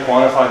trying to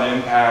quantify the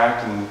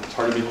impact, and it's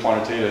hard to be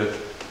quantitative.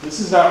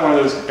 This is not one of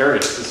those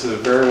areas. This is a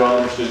very well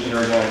understood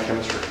inorganic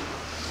chemistry.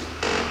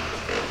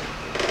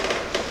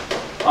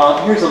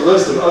 Here's a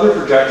list of other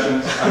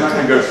projections. I'm not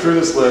going to go through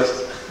this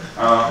list.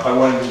 I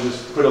wanted to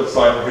just put up a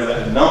slide here that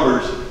had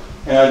numbers,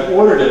 and I've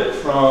ordered it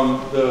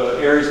from the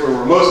areas where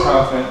we're most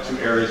confident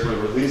to areas where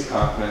we're least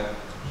confident.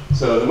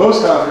 So the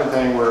most confident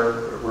thing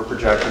we're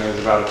projecting is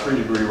about a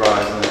 3-degree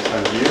rise in the next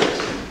 100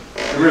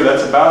 years. Remember,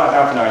 that's about a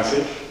half an ice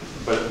age,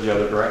 but the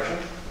other direction.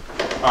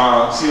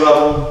 Sea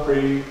level,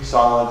 pretty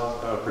solid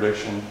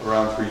prediction,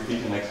 around 3 feet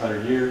in the next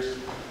 100 years.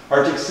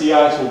 Arctic sea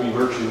ice will be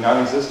virtually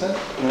non-existent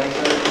in the next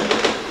 100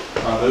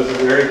 years. Those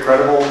are very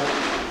credible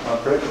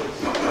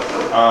predictions.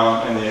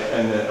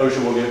 And the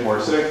ocean will get more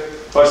acidic.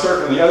 If I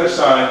start from the other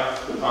side,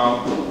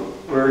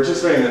 we're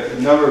anticipating that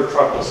the number of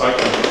tropical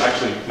cyclones will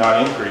actually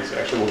not increase, it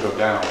actually will go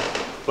down.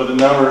 But the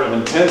number of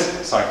intense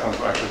cyclones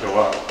will actually go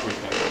up, we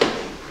think.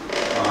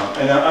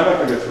 And I'm not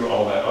going to go through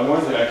all that. I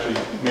wanted to actually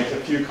make a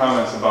few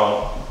comments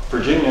about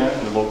Virginia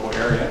and the local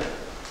area.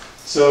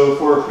 So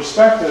for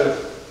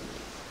perspective,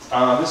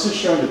 this is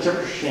showing the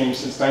temperature change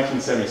since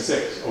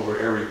 1976 over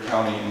every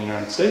county in the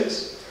United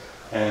States.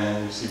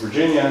 And you see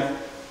Virginia.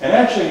 And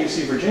actually, you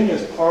see Virginia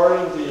is part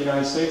of the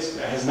United States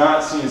that has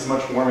not seen as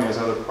much warming as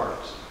other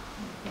parts.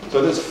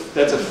 So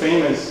that's a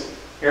famous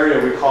area.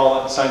 We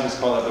call it, scientists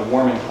call it the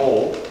warming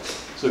hole.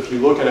 So if you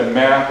look at a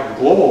map of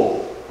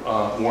global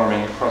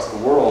warming across the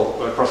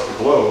world, across the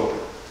globe,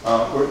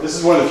 this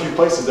is one of the few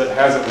places that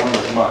hasn't warmed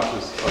as much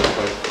as other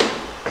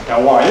places.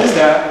 Now, why is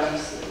that?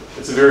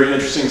 It's a very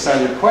interesting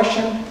scientific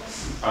question.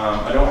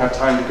 I don't have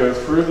time to go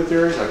through the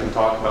theories. I can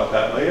talk about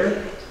that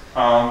later.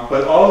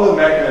 But all the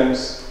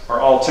mechanisms are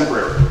all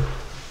temporary.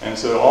 And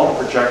so all the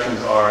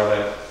projections are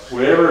that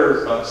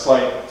whatever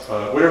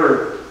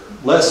whatever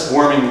less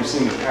warming we've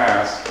seen in the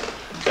past,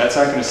 that's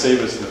not going to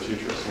save us in the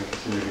future. It's going to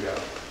continue to go.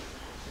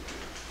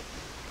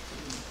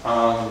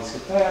 Let's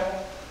get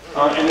that.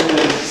 And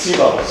then sea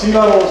level. Sea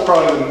level is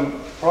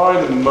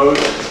probably the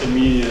most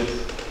immediate,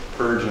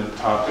 urgent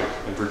topic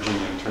in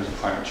Virginia in terms of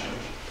climate change.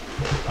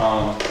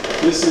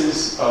 This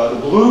is the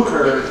blue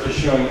curve is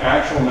showing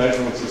actual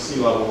measurements of sea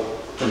level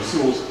from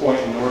Sewell's Point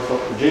in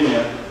Norfolk,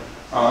 Virginia,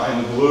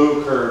 and the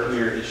blue curve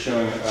here is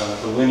showing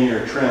the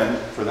linear trend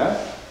for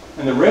that,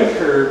 and the red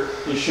curve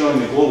is showing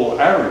the global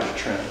average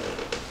trend.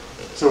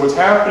 So what's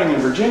happening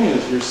in Virginia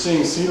is you're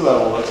seeing sea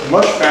level that's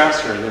much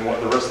faster than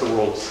what the rest of the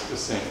world is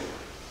seeing.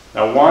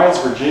 Now, why is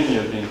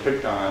Virginia being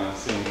picked on and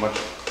seeing much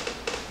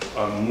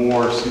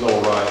more sea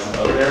level rise than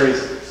other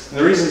areas? And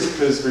the reason is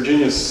because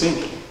Virginia is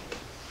sinking.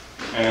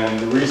 And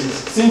the reasons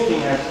it's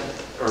sinking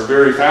are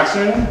very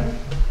fascinating.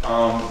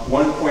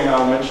 One point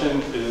I'll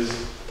mention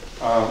is,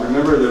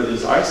 remember there are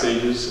these ice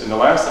ages. In the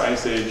last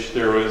ice age,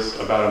 there was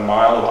about a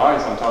mile of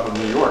ice on top of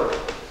New York.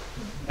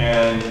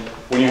 And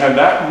when you have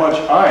that much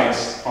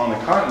ice on the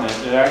continent,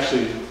 it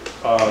actually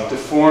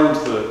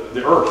deforms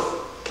the Earth.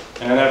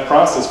 And in that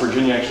process,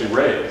 Virginia actually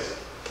raised.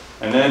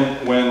 And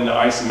then when the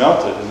ice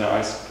melted,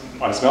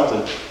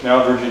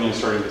 now Virginia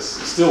is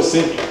still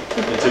sinking.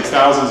 It takes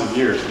thousands of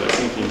years for that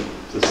sinking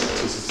to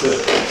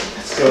subsist.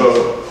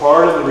 So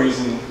part of the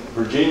reason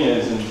Virginia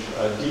is in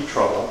deep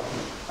trouble,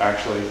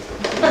 actually, is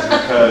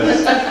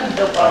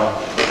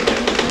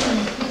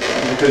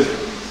because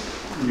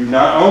you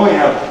not only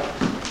have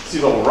sea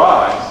level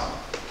rise,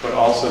 but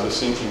also the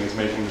sinking is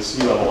making the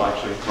sea level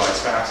actually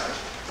rise faster.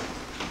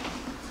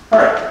 All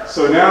right,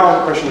 so now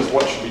the question is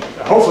what should be,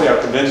 hopefully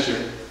I've convinced you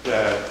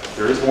that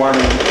there is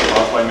warming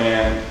caused by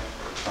man,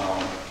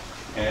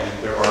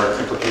 and there are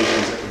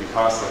implications that can be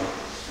costly.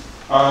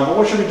 But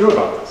what should we do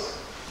about this?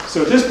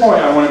 So at this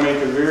point, I want to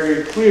make it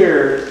very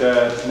clear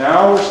that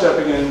now we're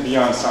stepping in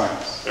beyond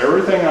science.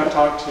 Everything I've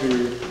talked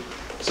to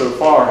so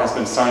far has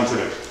been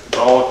scientific. It's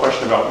all a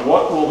question about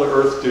what will the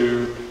Earth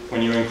do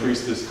when you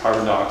increase this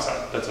carbon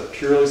dioxide. That's a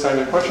purely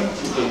scientific question.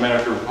 It doesn't matter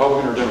if you're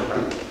Republican or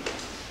Democrat.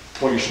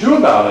 What you should do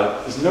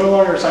about it is no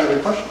longer a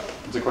scientific question.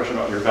 It's a question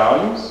about your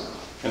values,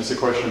 and it's a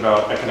question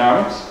about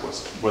economics.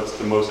 What's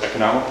the most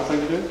economical thing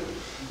to do?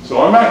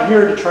 So I'm not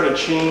here to try to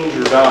change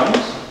your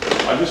values.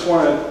 I just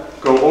want to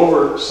go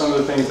over some of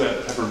the things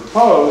that have been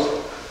proposed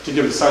to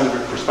give a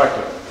scientific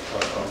perspective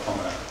on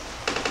that.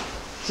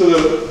 So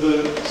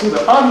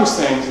the obvious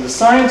things, the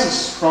science is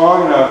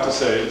strong enough to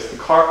say it's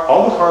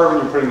all the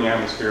carbon you put in the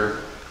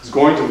atmosphere is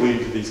going to lead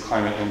to these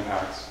climate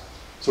impacts.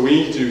 So we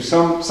need to do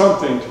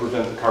something to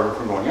prevent the carbon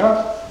from going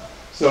up.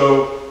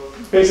 So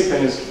basic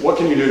thing is, what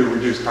can you do to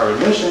reduce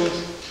carbon emissions?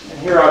 And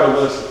here I have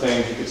a list of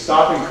things. You could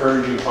stop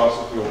encouraging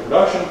fossil fuel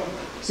production.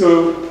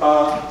 So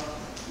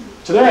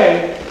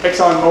today,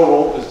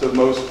 ExxonMobil is the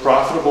most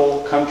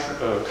profitable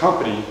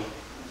company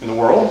in the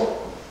world,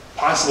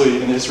 possibly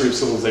in the history of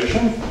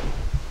civilization.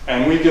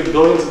 And we give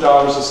billions of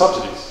dollars of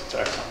subsidies to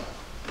Exxon.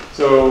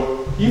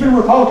 So even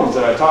Republicans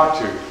that I talk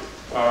to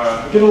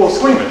get a little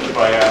squeamish if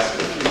I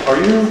ask, are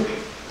you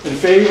in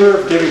favor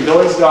of giving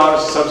billions of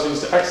dollars of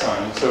subsidies to Exxon?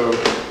 And so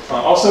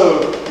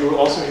you will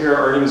also hear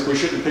arguments we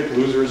shouldn't pick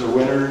losers or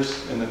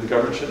winners and that the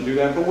government shouldn't do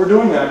that, but we're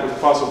doing that with the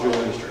fossil fuel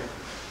industry.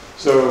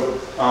 So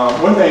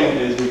one thing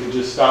is we could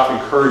just stop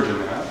encouraging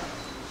that.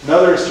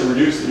 Another is to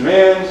reduce the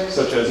demand,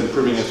 such as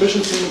improving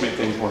efficiency, make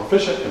things more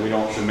efficient, and we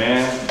don't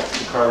demand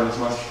the carbon as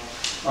much.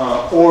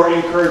 Or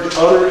encourage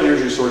other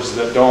energy sources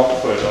that don't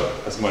put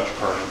up as much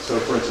carbon. So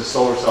for instance,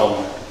 solar cell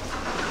wind.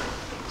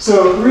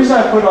 So the reason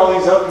I put all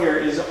these up here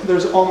is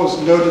there's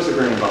almost no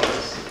disagreement about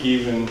this,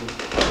 even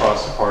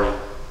across the party.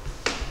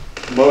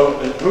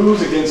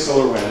 Who's against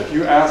solar wind? If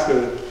you ask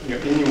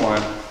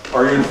anyone,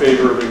 are you in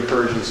favor of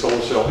encouraging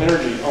solar cell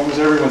energy? Almost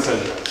everyone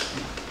says yes.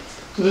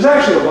 So there's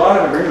actually a lot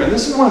of agreement.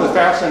 This is one of the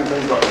fascinating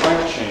things about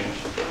climate change,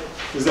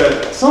 is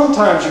that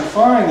sometimes you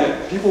find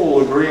that people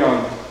will agree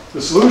on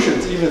the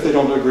solutions even if they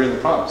don't agree on the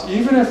problems.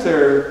 Even if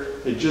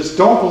they just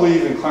don't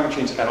believe in climate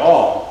change at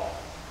all,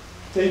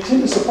 they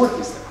tend to support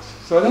these things.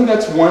 So I think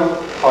that's one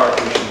part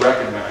we should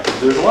recognize.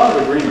 There's a lot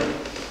of agreement.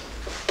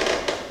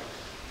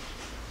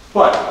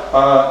 But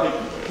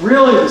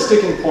really the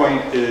sticking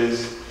point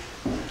is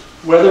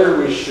whether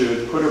we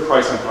should put a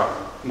price on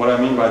carbon. What I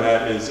mean by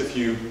that is if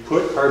you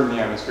put carbon in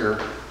the atmosphere,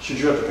 should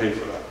you have to pay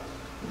for that?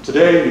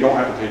 Today, you don't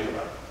have to pay for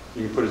that.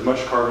 You can put as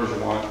much carbon as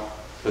you want,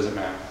 doesn't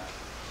matter.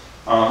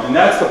 And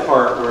that's the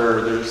part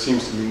where there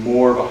seems to be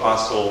more of a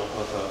hostile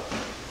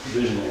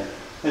vision there.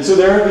 And so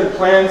there have been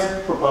plans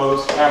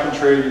proposed, cap and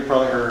trade, you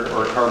probably heard,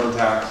 or a carbon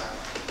tax.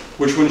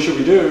 Which one should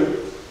we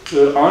do?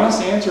 The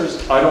honest answer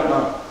is, I don't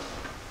know.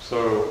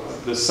 So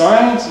the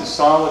science is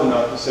solid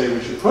enough to say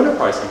we should put a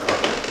price on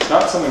carbon. It's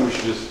not something we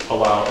should just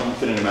allow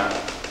infinite amount.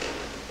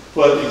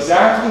 But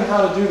exactly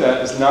how to do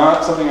that is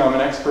not something I'm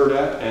an expert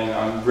at, and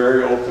I'm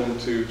very open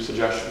to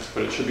suggestions,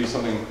 but it should be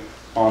something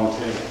on the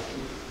table.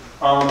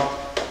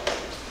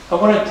 I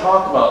want to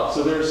talk about,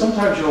 so there's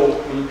sometimes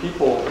you'll meet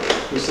people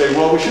who say,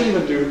 well, we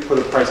shouldn't even put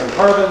a price on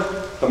carbon.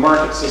 The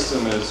market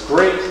system is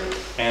great,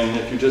 and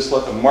if you just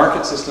let the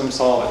market system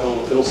solve it,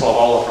 it'll solve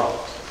all the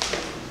problems.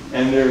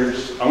 And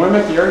I want to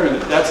make the argument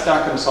that that's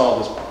not going to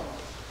solve this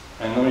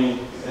problem.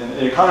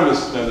 And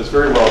economists know this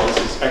very well.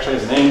 This is actually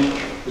his name.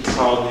 It's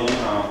called the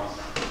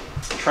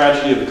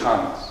tragedy of the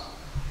commons.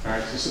 All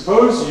right, so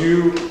suppose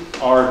you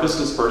are a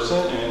business person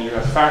and you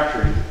have a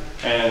factory,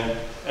 and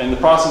in the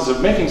process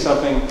of making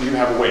something, you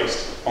have a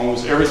waste.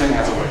 Almost everything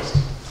has a waste.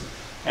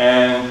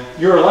 And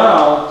you're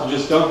allowed to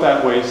just dump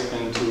that waste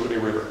into a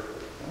river.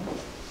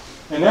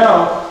 And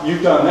now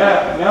you've done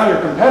that, but now your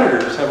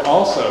competitors have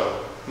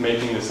also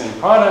making the same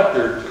product,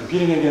 they're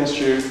competing against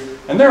you,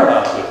 and they're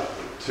allowed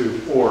to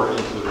pour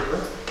into the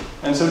river.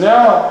 And so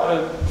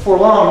now, before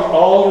long,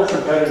 all your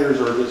competitors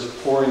are just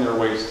pouring their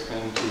waste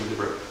into the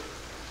river.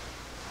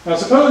 Now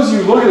suppose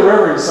you look at the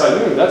river and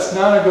decide, ooh, that's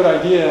not a good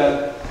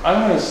idea. I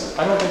don't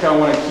think I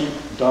want to keep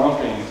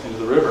dumping into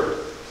the river.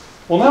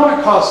 Well, now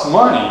it costs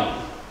money,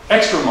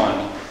 extra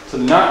money, to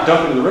not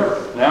dump into the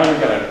river. Now you've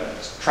got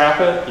to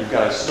trap it, you've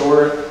got to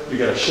store it, you've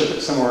got to ship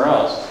it somewhere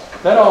else.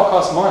 That all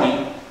costs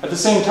money. At the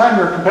same time,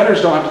 your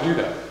competitors don't have to do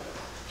that.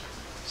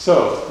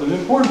 So the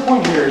important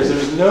point here is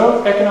there's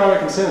no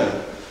economic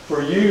incentive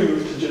for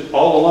you to just,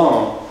 all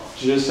alone,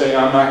 to just say,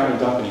 I'm not going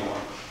to dump anymore.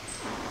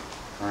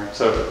 All right,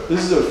 so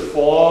this is a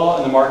flaw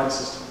in the market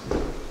system.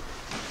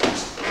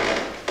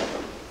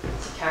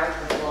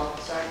 Character flaw,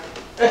 sorry.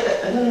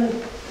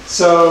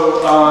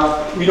 So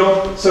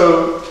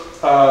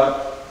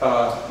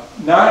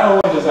not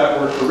only does that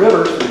work for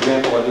rivers, for the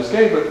example I just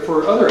gave, but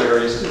for other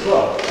areas as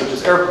well, such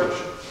as air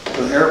pollution.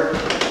 So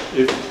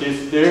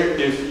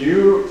if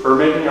you are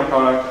making a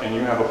product and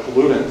you have a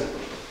pollutant,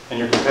 and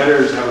your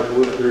competitors have a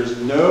pollutant, there's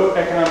no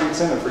economic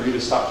incentive for you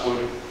to stop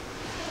polluting.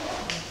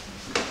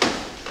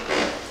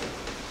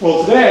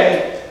 Well,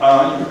 today, you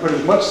can put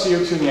as much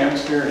CO2 in the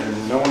atmosphere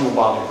and no one will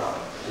bother about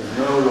it. There's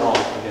no law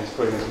against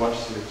putting as much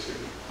CO2.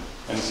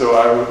 And so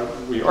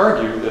we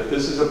argue that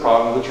this is a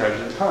problem with the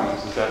tragedy of the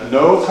commons, is that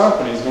no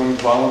company is going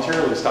to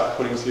voluntarily stop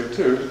putting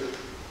CO2.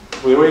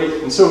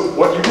 And so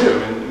what you do,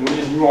 and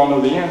you all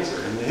know the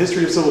answer. In the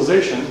history of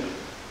civilization,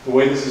 the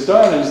way this is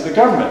done is the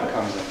government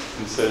comes in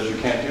and says you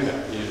can't do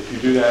that. If you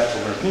do that,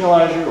 we're going to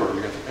penalize you, or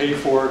you have to pay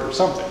for it, or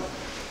something.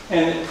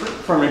 And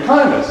from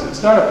economists,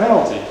 it's not a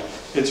penalty.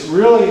 It's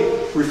really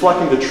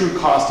reflecting the true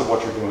cost of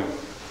what you're doing,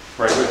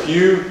 right? If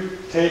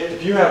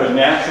you have a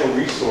natural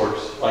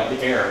resource like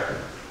the air,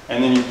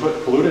 and then you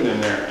put pollutant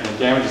in there and it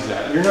damages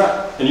that,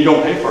 and you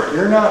don't pay for it,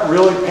 you're not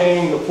really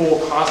paying the full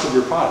cost of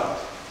your product.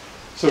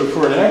 So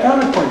for an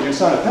economic point of view, it's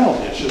not a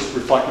penalty, it's just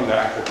reflecting the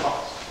actual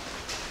cost.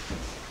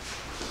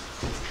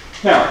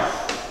 Now,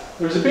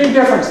 there's a big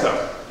difference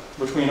though,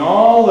 between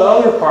all the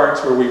other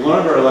parts where we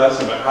learned our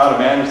lesson about how to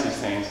manage these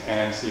things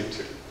and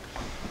CO2.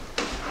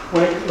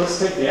 Let's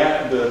take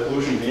the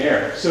pollution in the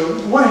air. So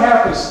what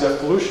happens to that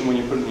pollution when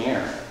you put it in the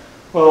air?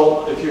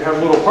 Well, if you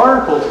have little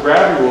particles,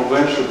 gravity will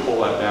eventually pull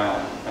that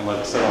down and let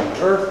it settle on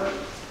the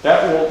earth.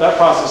 That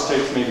process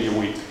takes maybe a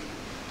week.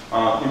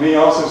 You may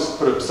also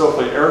put up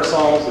sulfate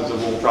aerosols, those are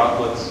little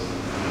droplets,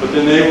 but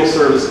then they will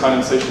serve as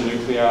condensation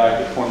nuclei,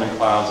 get formed in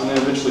clouds, and then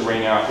eventually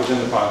rain out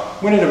within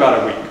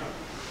about a week.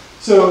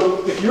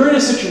 So if you're in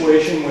a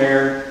situation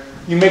where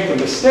you make the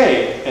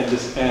mistake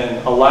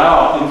and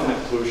allow infinite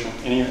pollution,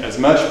 as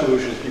much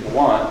pollution as people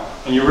want,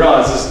 and you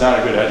realize this is not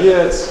a good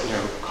idea, it's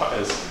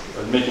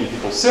making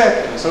people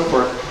sick and so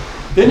forth,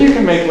 then you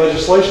can make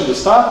legislation to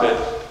stop it,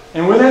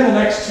 and within the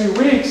next 2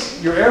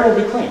 weeks, your air will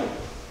be clean.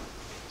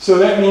 So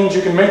that means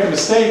you can make the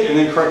mistake and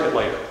then correct it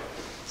later.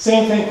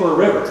 Same thing for a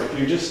river. If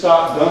you just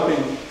stop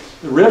dumping,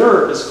 the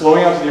river is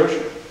flowing out to the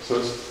ocean, so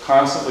it's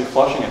constantly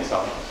flushing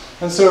itself.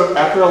 And so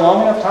after a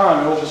long enough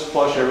time, it will just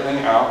flush everything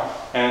out,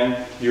 and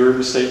your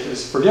mistake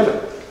is forgiven.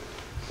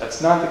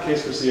 That's not the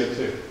case for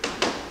CO2.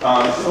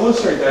 To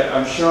illustrate that,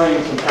 I'm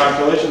showing some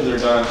calculations that are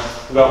done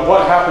about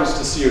what happens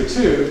to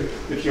CO2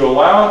 if you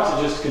allow it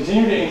to just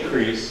continue to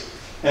increase,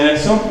 and at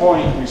some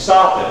point you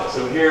stop it.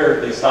 So here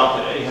they stopped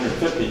at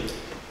 850,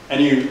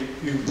 and you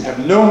have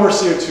no more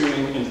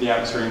CO2 into the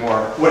atmosphere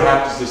anymore. What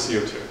happens to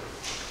CO2?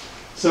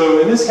 So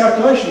in this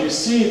calculation, you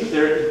see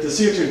that the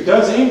CO2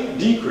 does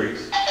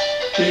decrease,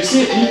 but you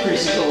see it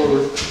decreases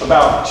over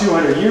about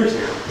 200 years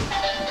here.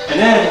 And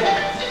then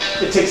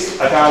it takes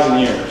 1,000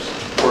 years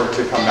for it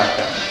to come back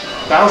down.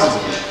 Thousands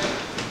of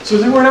years. So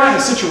then we're not in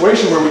a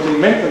situation where we can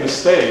make the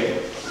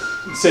mistake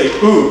and say,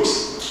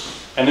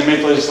 oops, and then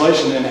make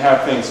legislation and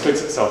have things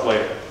fix itself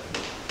later.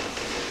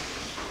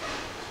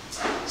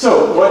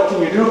 So what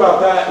can you do about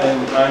that?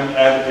 And I'm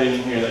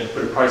advocating here that you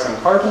put a price on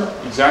carbon.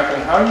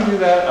 Exactly how you do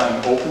that,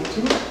 I'm open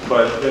to it.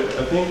 But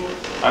I think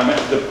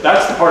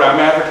that's the part I'm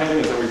advocating,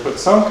 is that we put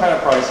some kind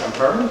of price on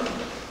carbon.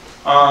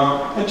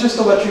 And just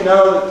to let you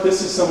know, that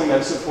this is something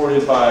that's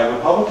supported by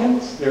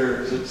Republicans.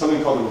 There's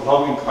something called the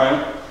Republican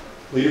Climate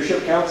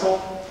Leadership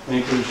Council. It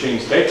includes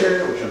James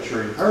Baker, which I'm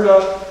sure you've heard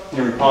of,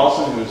 Henry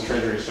Paulson, who was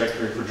Treasury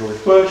Secretary for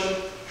George Bush,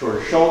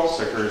 George Shultz,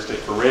 Secretary of State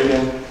for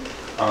Reagan,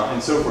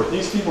 and so forth.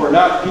 These people are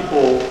not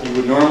people you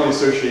would normally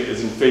associate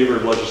as in favor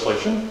of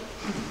legislation,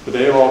 but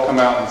they have all come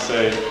out and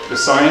say, the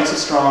science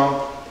is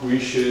strong, we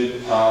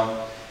should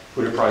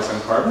put a price on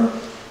carbon.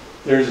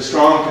 There's a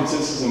strong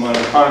consensus among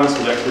economists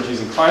with expertise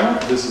in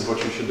climate, this is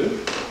what you should do.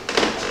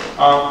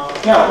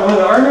 Now, one of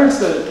the arguments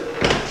that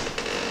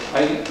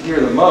I hear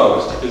the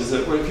most is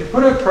that if you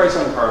put a price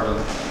on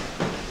carbon,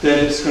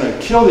 then it's going to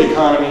kill the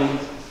economy,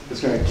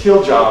 it's going to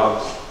kill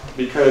jobs,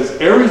 because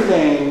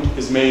everything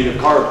is made of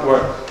carbon, or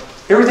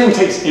everything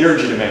takes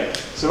energy to make.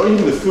 So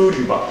even the food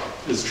you buy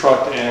is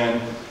trucked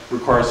in,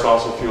 requires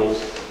fossil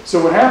fuels.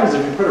 So what happens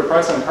if you put a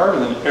price on carbon,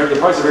 then the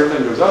price of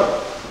everything goes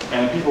up,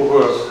 and people who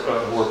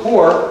are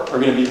poor are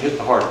going to be hit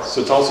the hardest.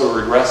 So it's also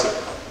regressive.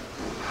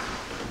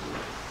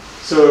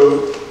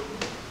 So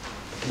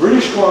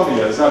British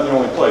Columbia is not the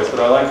only place, but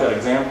I like that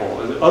example.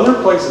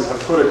 Other places have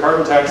put a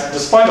carbon tax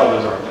despite all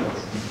those arguments.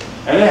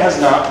 And it has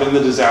not been the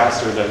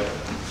disaster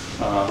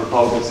that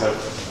Republicans have,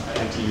 I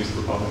hate to use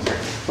the Republicans here,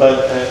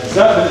 but it's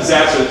not the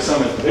disaster that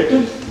some have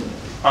predicted.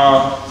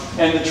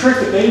 And the trick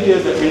that they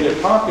did that made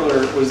it popular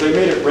was they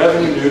made it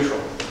revenue neutral.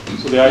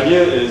 So the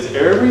idea is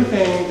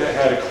everything that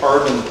had a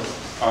carbon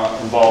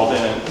involved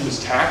in it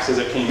was taxed as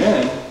it came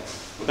in.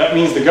 That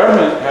means the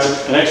government had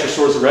an extra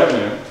source of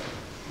revenue.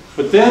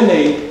 But then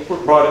they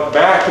brought it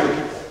back to the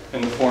people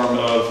in the form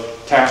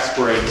of tax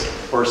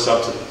breaks or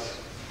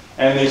subsidies.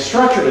 And they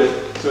structured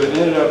it so it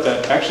ended up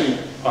that actually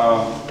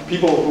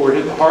people who were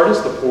hit the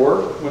hardest, the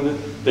poor,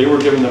 they were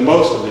given the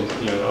most of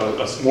the,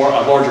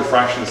 a larger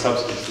fraction of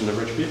subsidies than the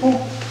rich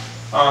people.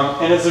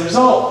 And as a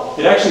result,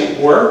 it actually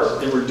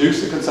worked. It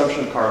reduced the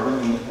consumption of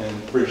carbon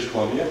in British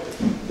Columbia.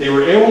 They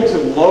were able to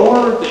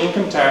lower the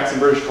income tax in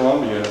British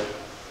Columbia.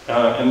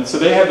 And so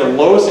they had the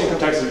lowest income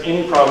tax of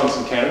any province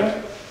in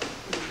Canada.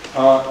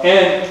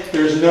 And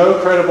there's no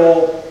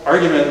credible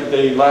argument that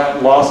they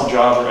lost a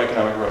job or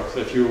economic growth.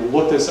 If you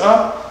look this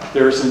up,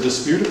 there is some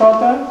dispute about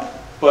that.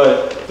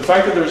 But the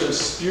fact that there's a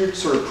dispute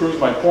sort of proves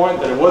my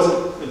point that it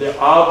wasn't the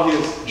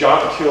obvious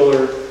job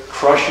killer,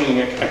 crushing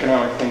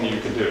economic thing that you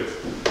could do.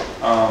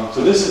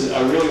 So this is,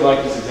 I really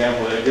like this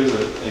example. It gives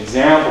an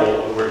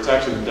example of where it's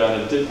actually been done.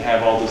 It didn't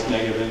have all this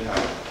negative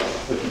impact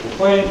that people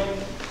claim.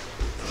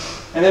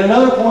 And then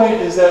another point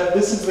is that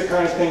this is the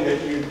kind of thing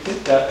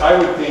that I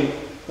would think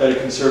that a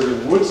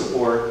conservative would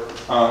support.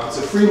 It's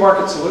a free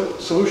market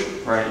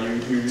solution, right?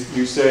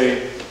 You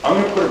say, I'm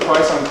going to put a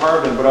price on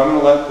carbon, but I'm going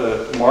to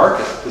let the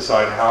market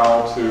decide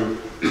how to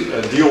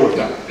deal with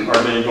that.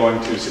 Are they going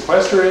to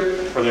sequester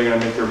it? Are they going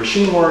to make their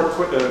machine more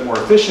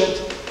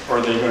efficient? Or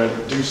are they going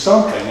to do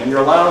something? And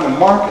you're allowing the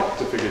market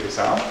to figure this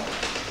out.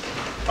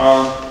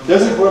 It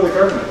doesn't go to the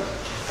government.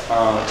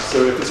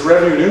 So if it's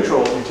revenue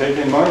neutral, you take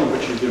in money,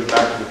 but you give it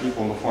back to the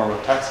people in the form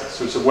of taxes.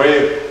 So it's a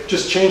way of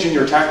just changing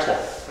your tax law.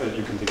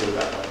 You can think of it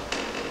that way.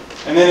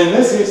 And then in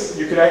this case,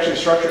 you could actually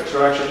structure it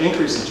so it actually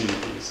increases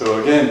GDP.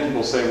 So again,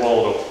 people say,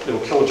 well,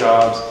 it'll kill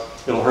jobs,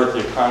 it'll hurt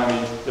the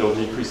economy, it'll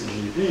decrease the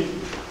GDP.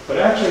 But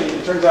actually,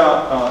 it turns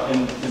out,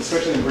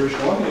 especially in British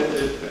Columbia,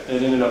 it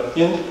ended up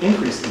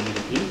increasing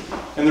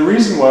GDP. And the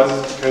reason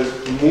was because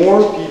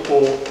more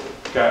people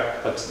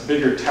got a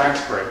bigger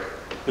tax break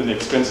than the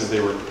expenses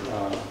they were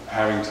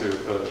having to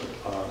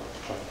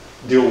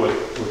deal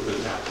with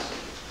the tax.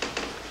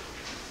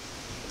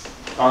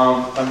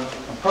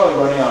 I'm probably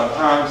running out of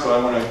time, so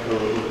I want to go a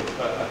little bit.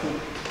 I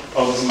think,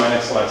 oh, this is my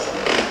next slide.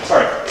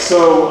 Sorry.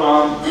 So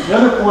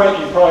another point,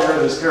 you've probably heard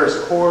of this Paris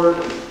Accord.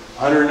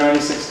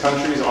 196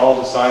 countries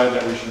all decided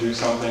that we should do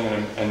something,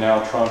 and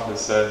now Trump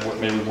has said, well,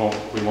 maybe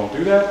we won't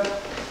do that.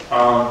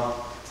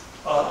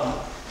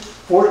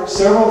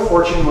 Several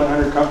Fortune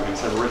 100 companies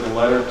have written a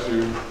letter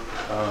to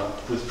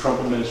the Trump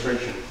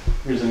administration.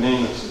 Here's the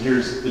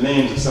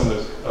names of some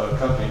of those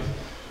companies,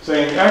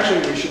 saying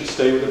actually we should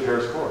stay with the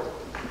Paris Accord.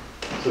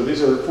 So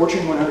these are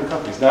Fortune 100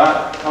 companies,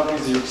 not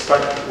companies that you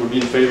expect would be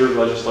in favor of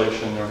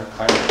legislation or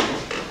climate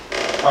change.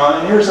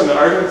 And here are some of the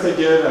arguments they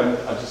give, and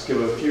I'll just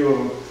give a few of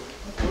them.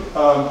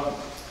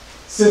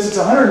 Since it's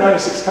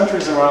 196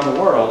 countries around the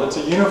world, it's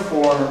a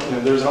uniform,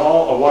 there's a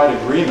wide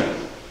agreement.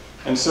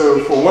 And so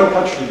for one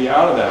country to be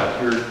out of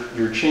that,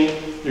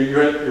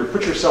 you're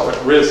put yourself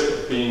at risk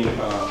of being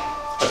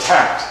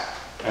attacked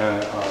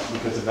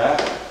because of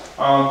that.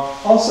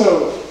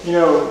 Also,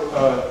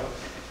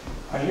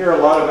 I hear a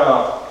lot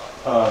about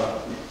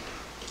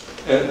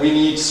we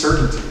need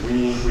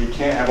certainty. We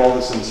can't have all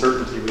this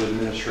uncertainty with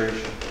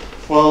administration.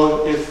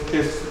 Well,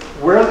 if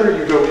whether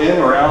you go in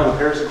or out of the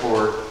Paris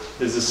Accord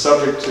is a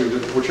subject to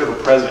whichever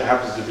president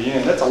happens to be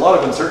in, that's a lot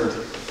of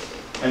uncertainty.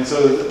 And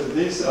so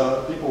these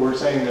people were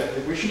saying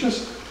that we should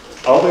just,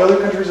 all the other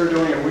countries are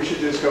doing it, we should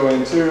just go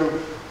in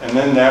too, and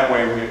then that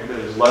way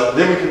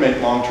then we can make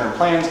long-term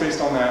plans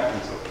based on that.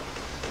 And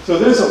so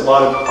there's a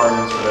lot of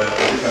arguments for that.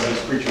 I think I'm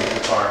just preaching to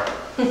the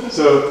choir.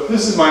 So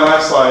this is my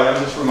last slide.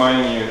 I'm just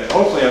reminding you that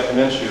hopefully I've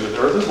convinced you that the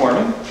Earth is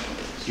warming.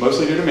 It's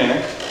mostly due to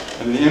man,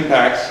 and the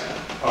impacts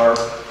are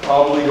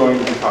probably going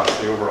to be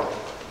costly overall.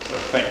 So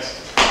thanks.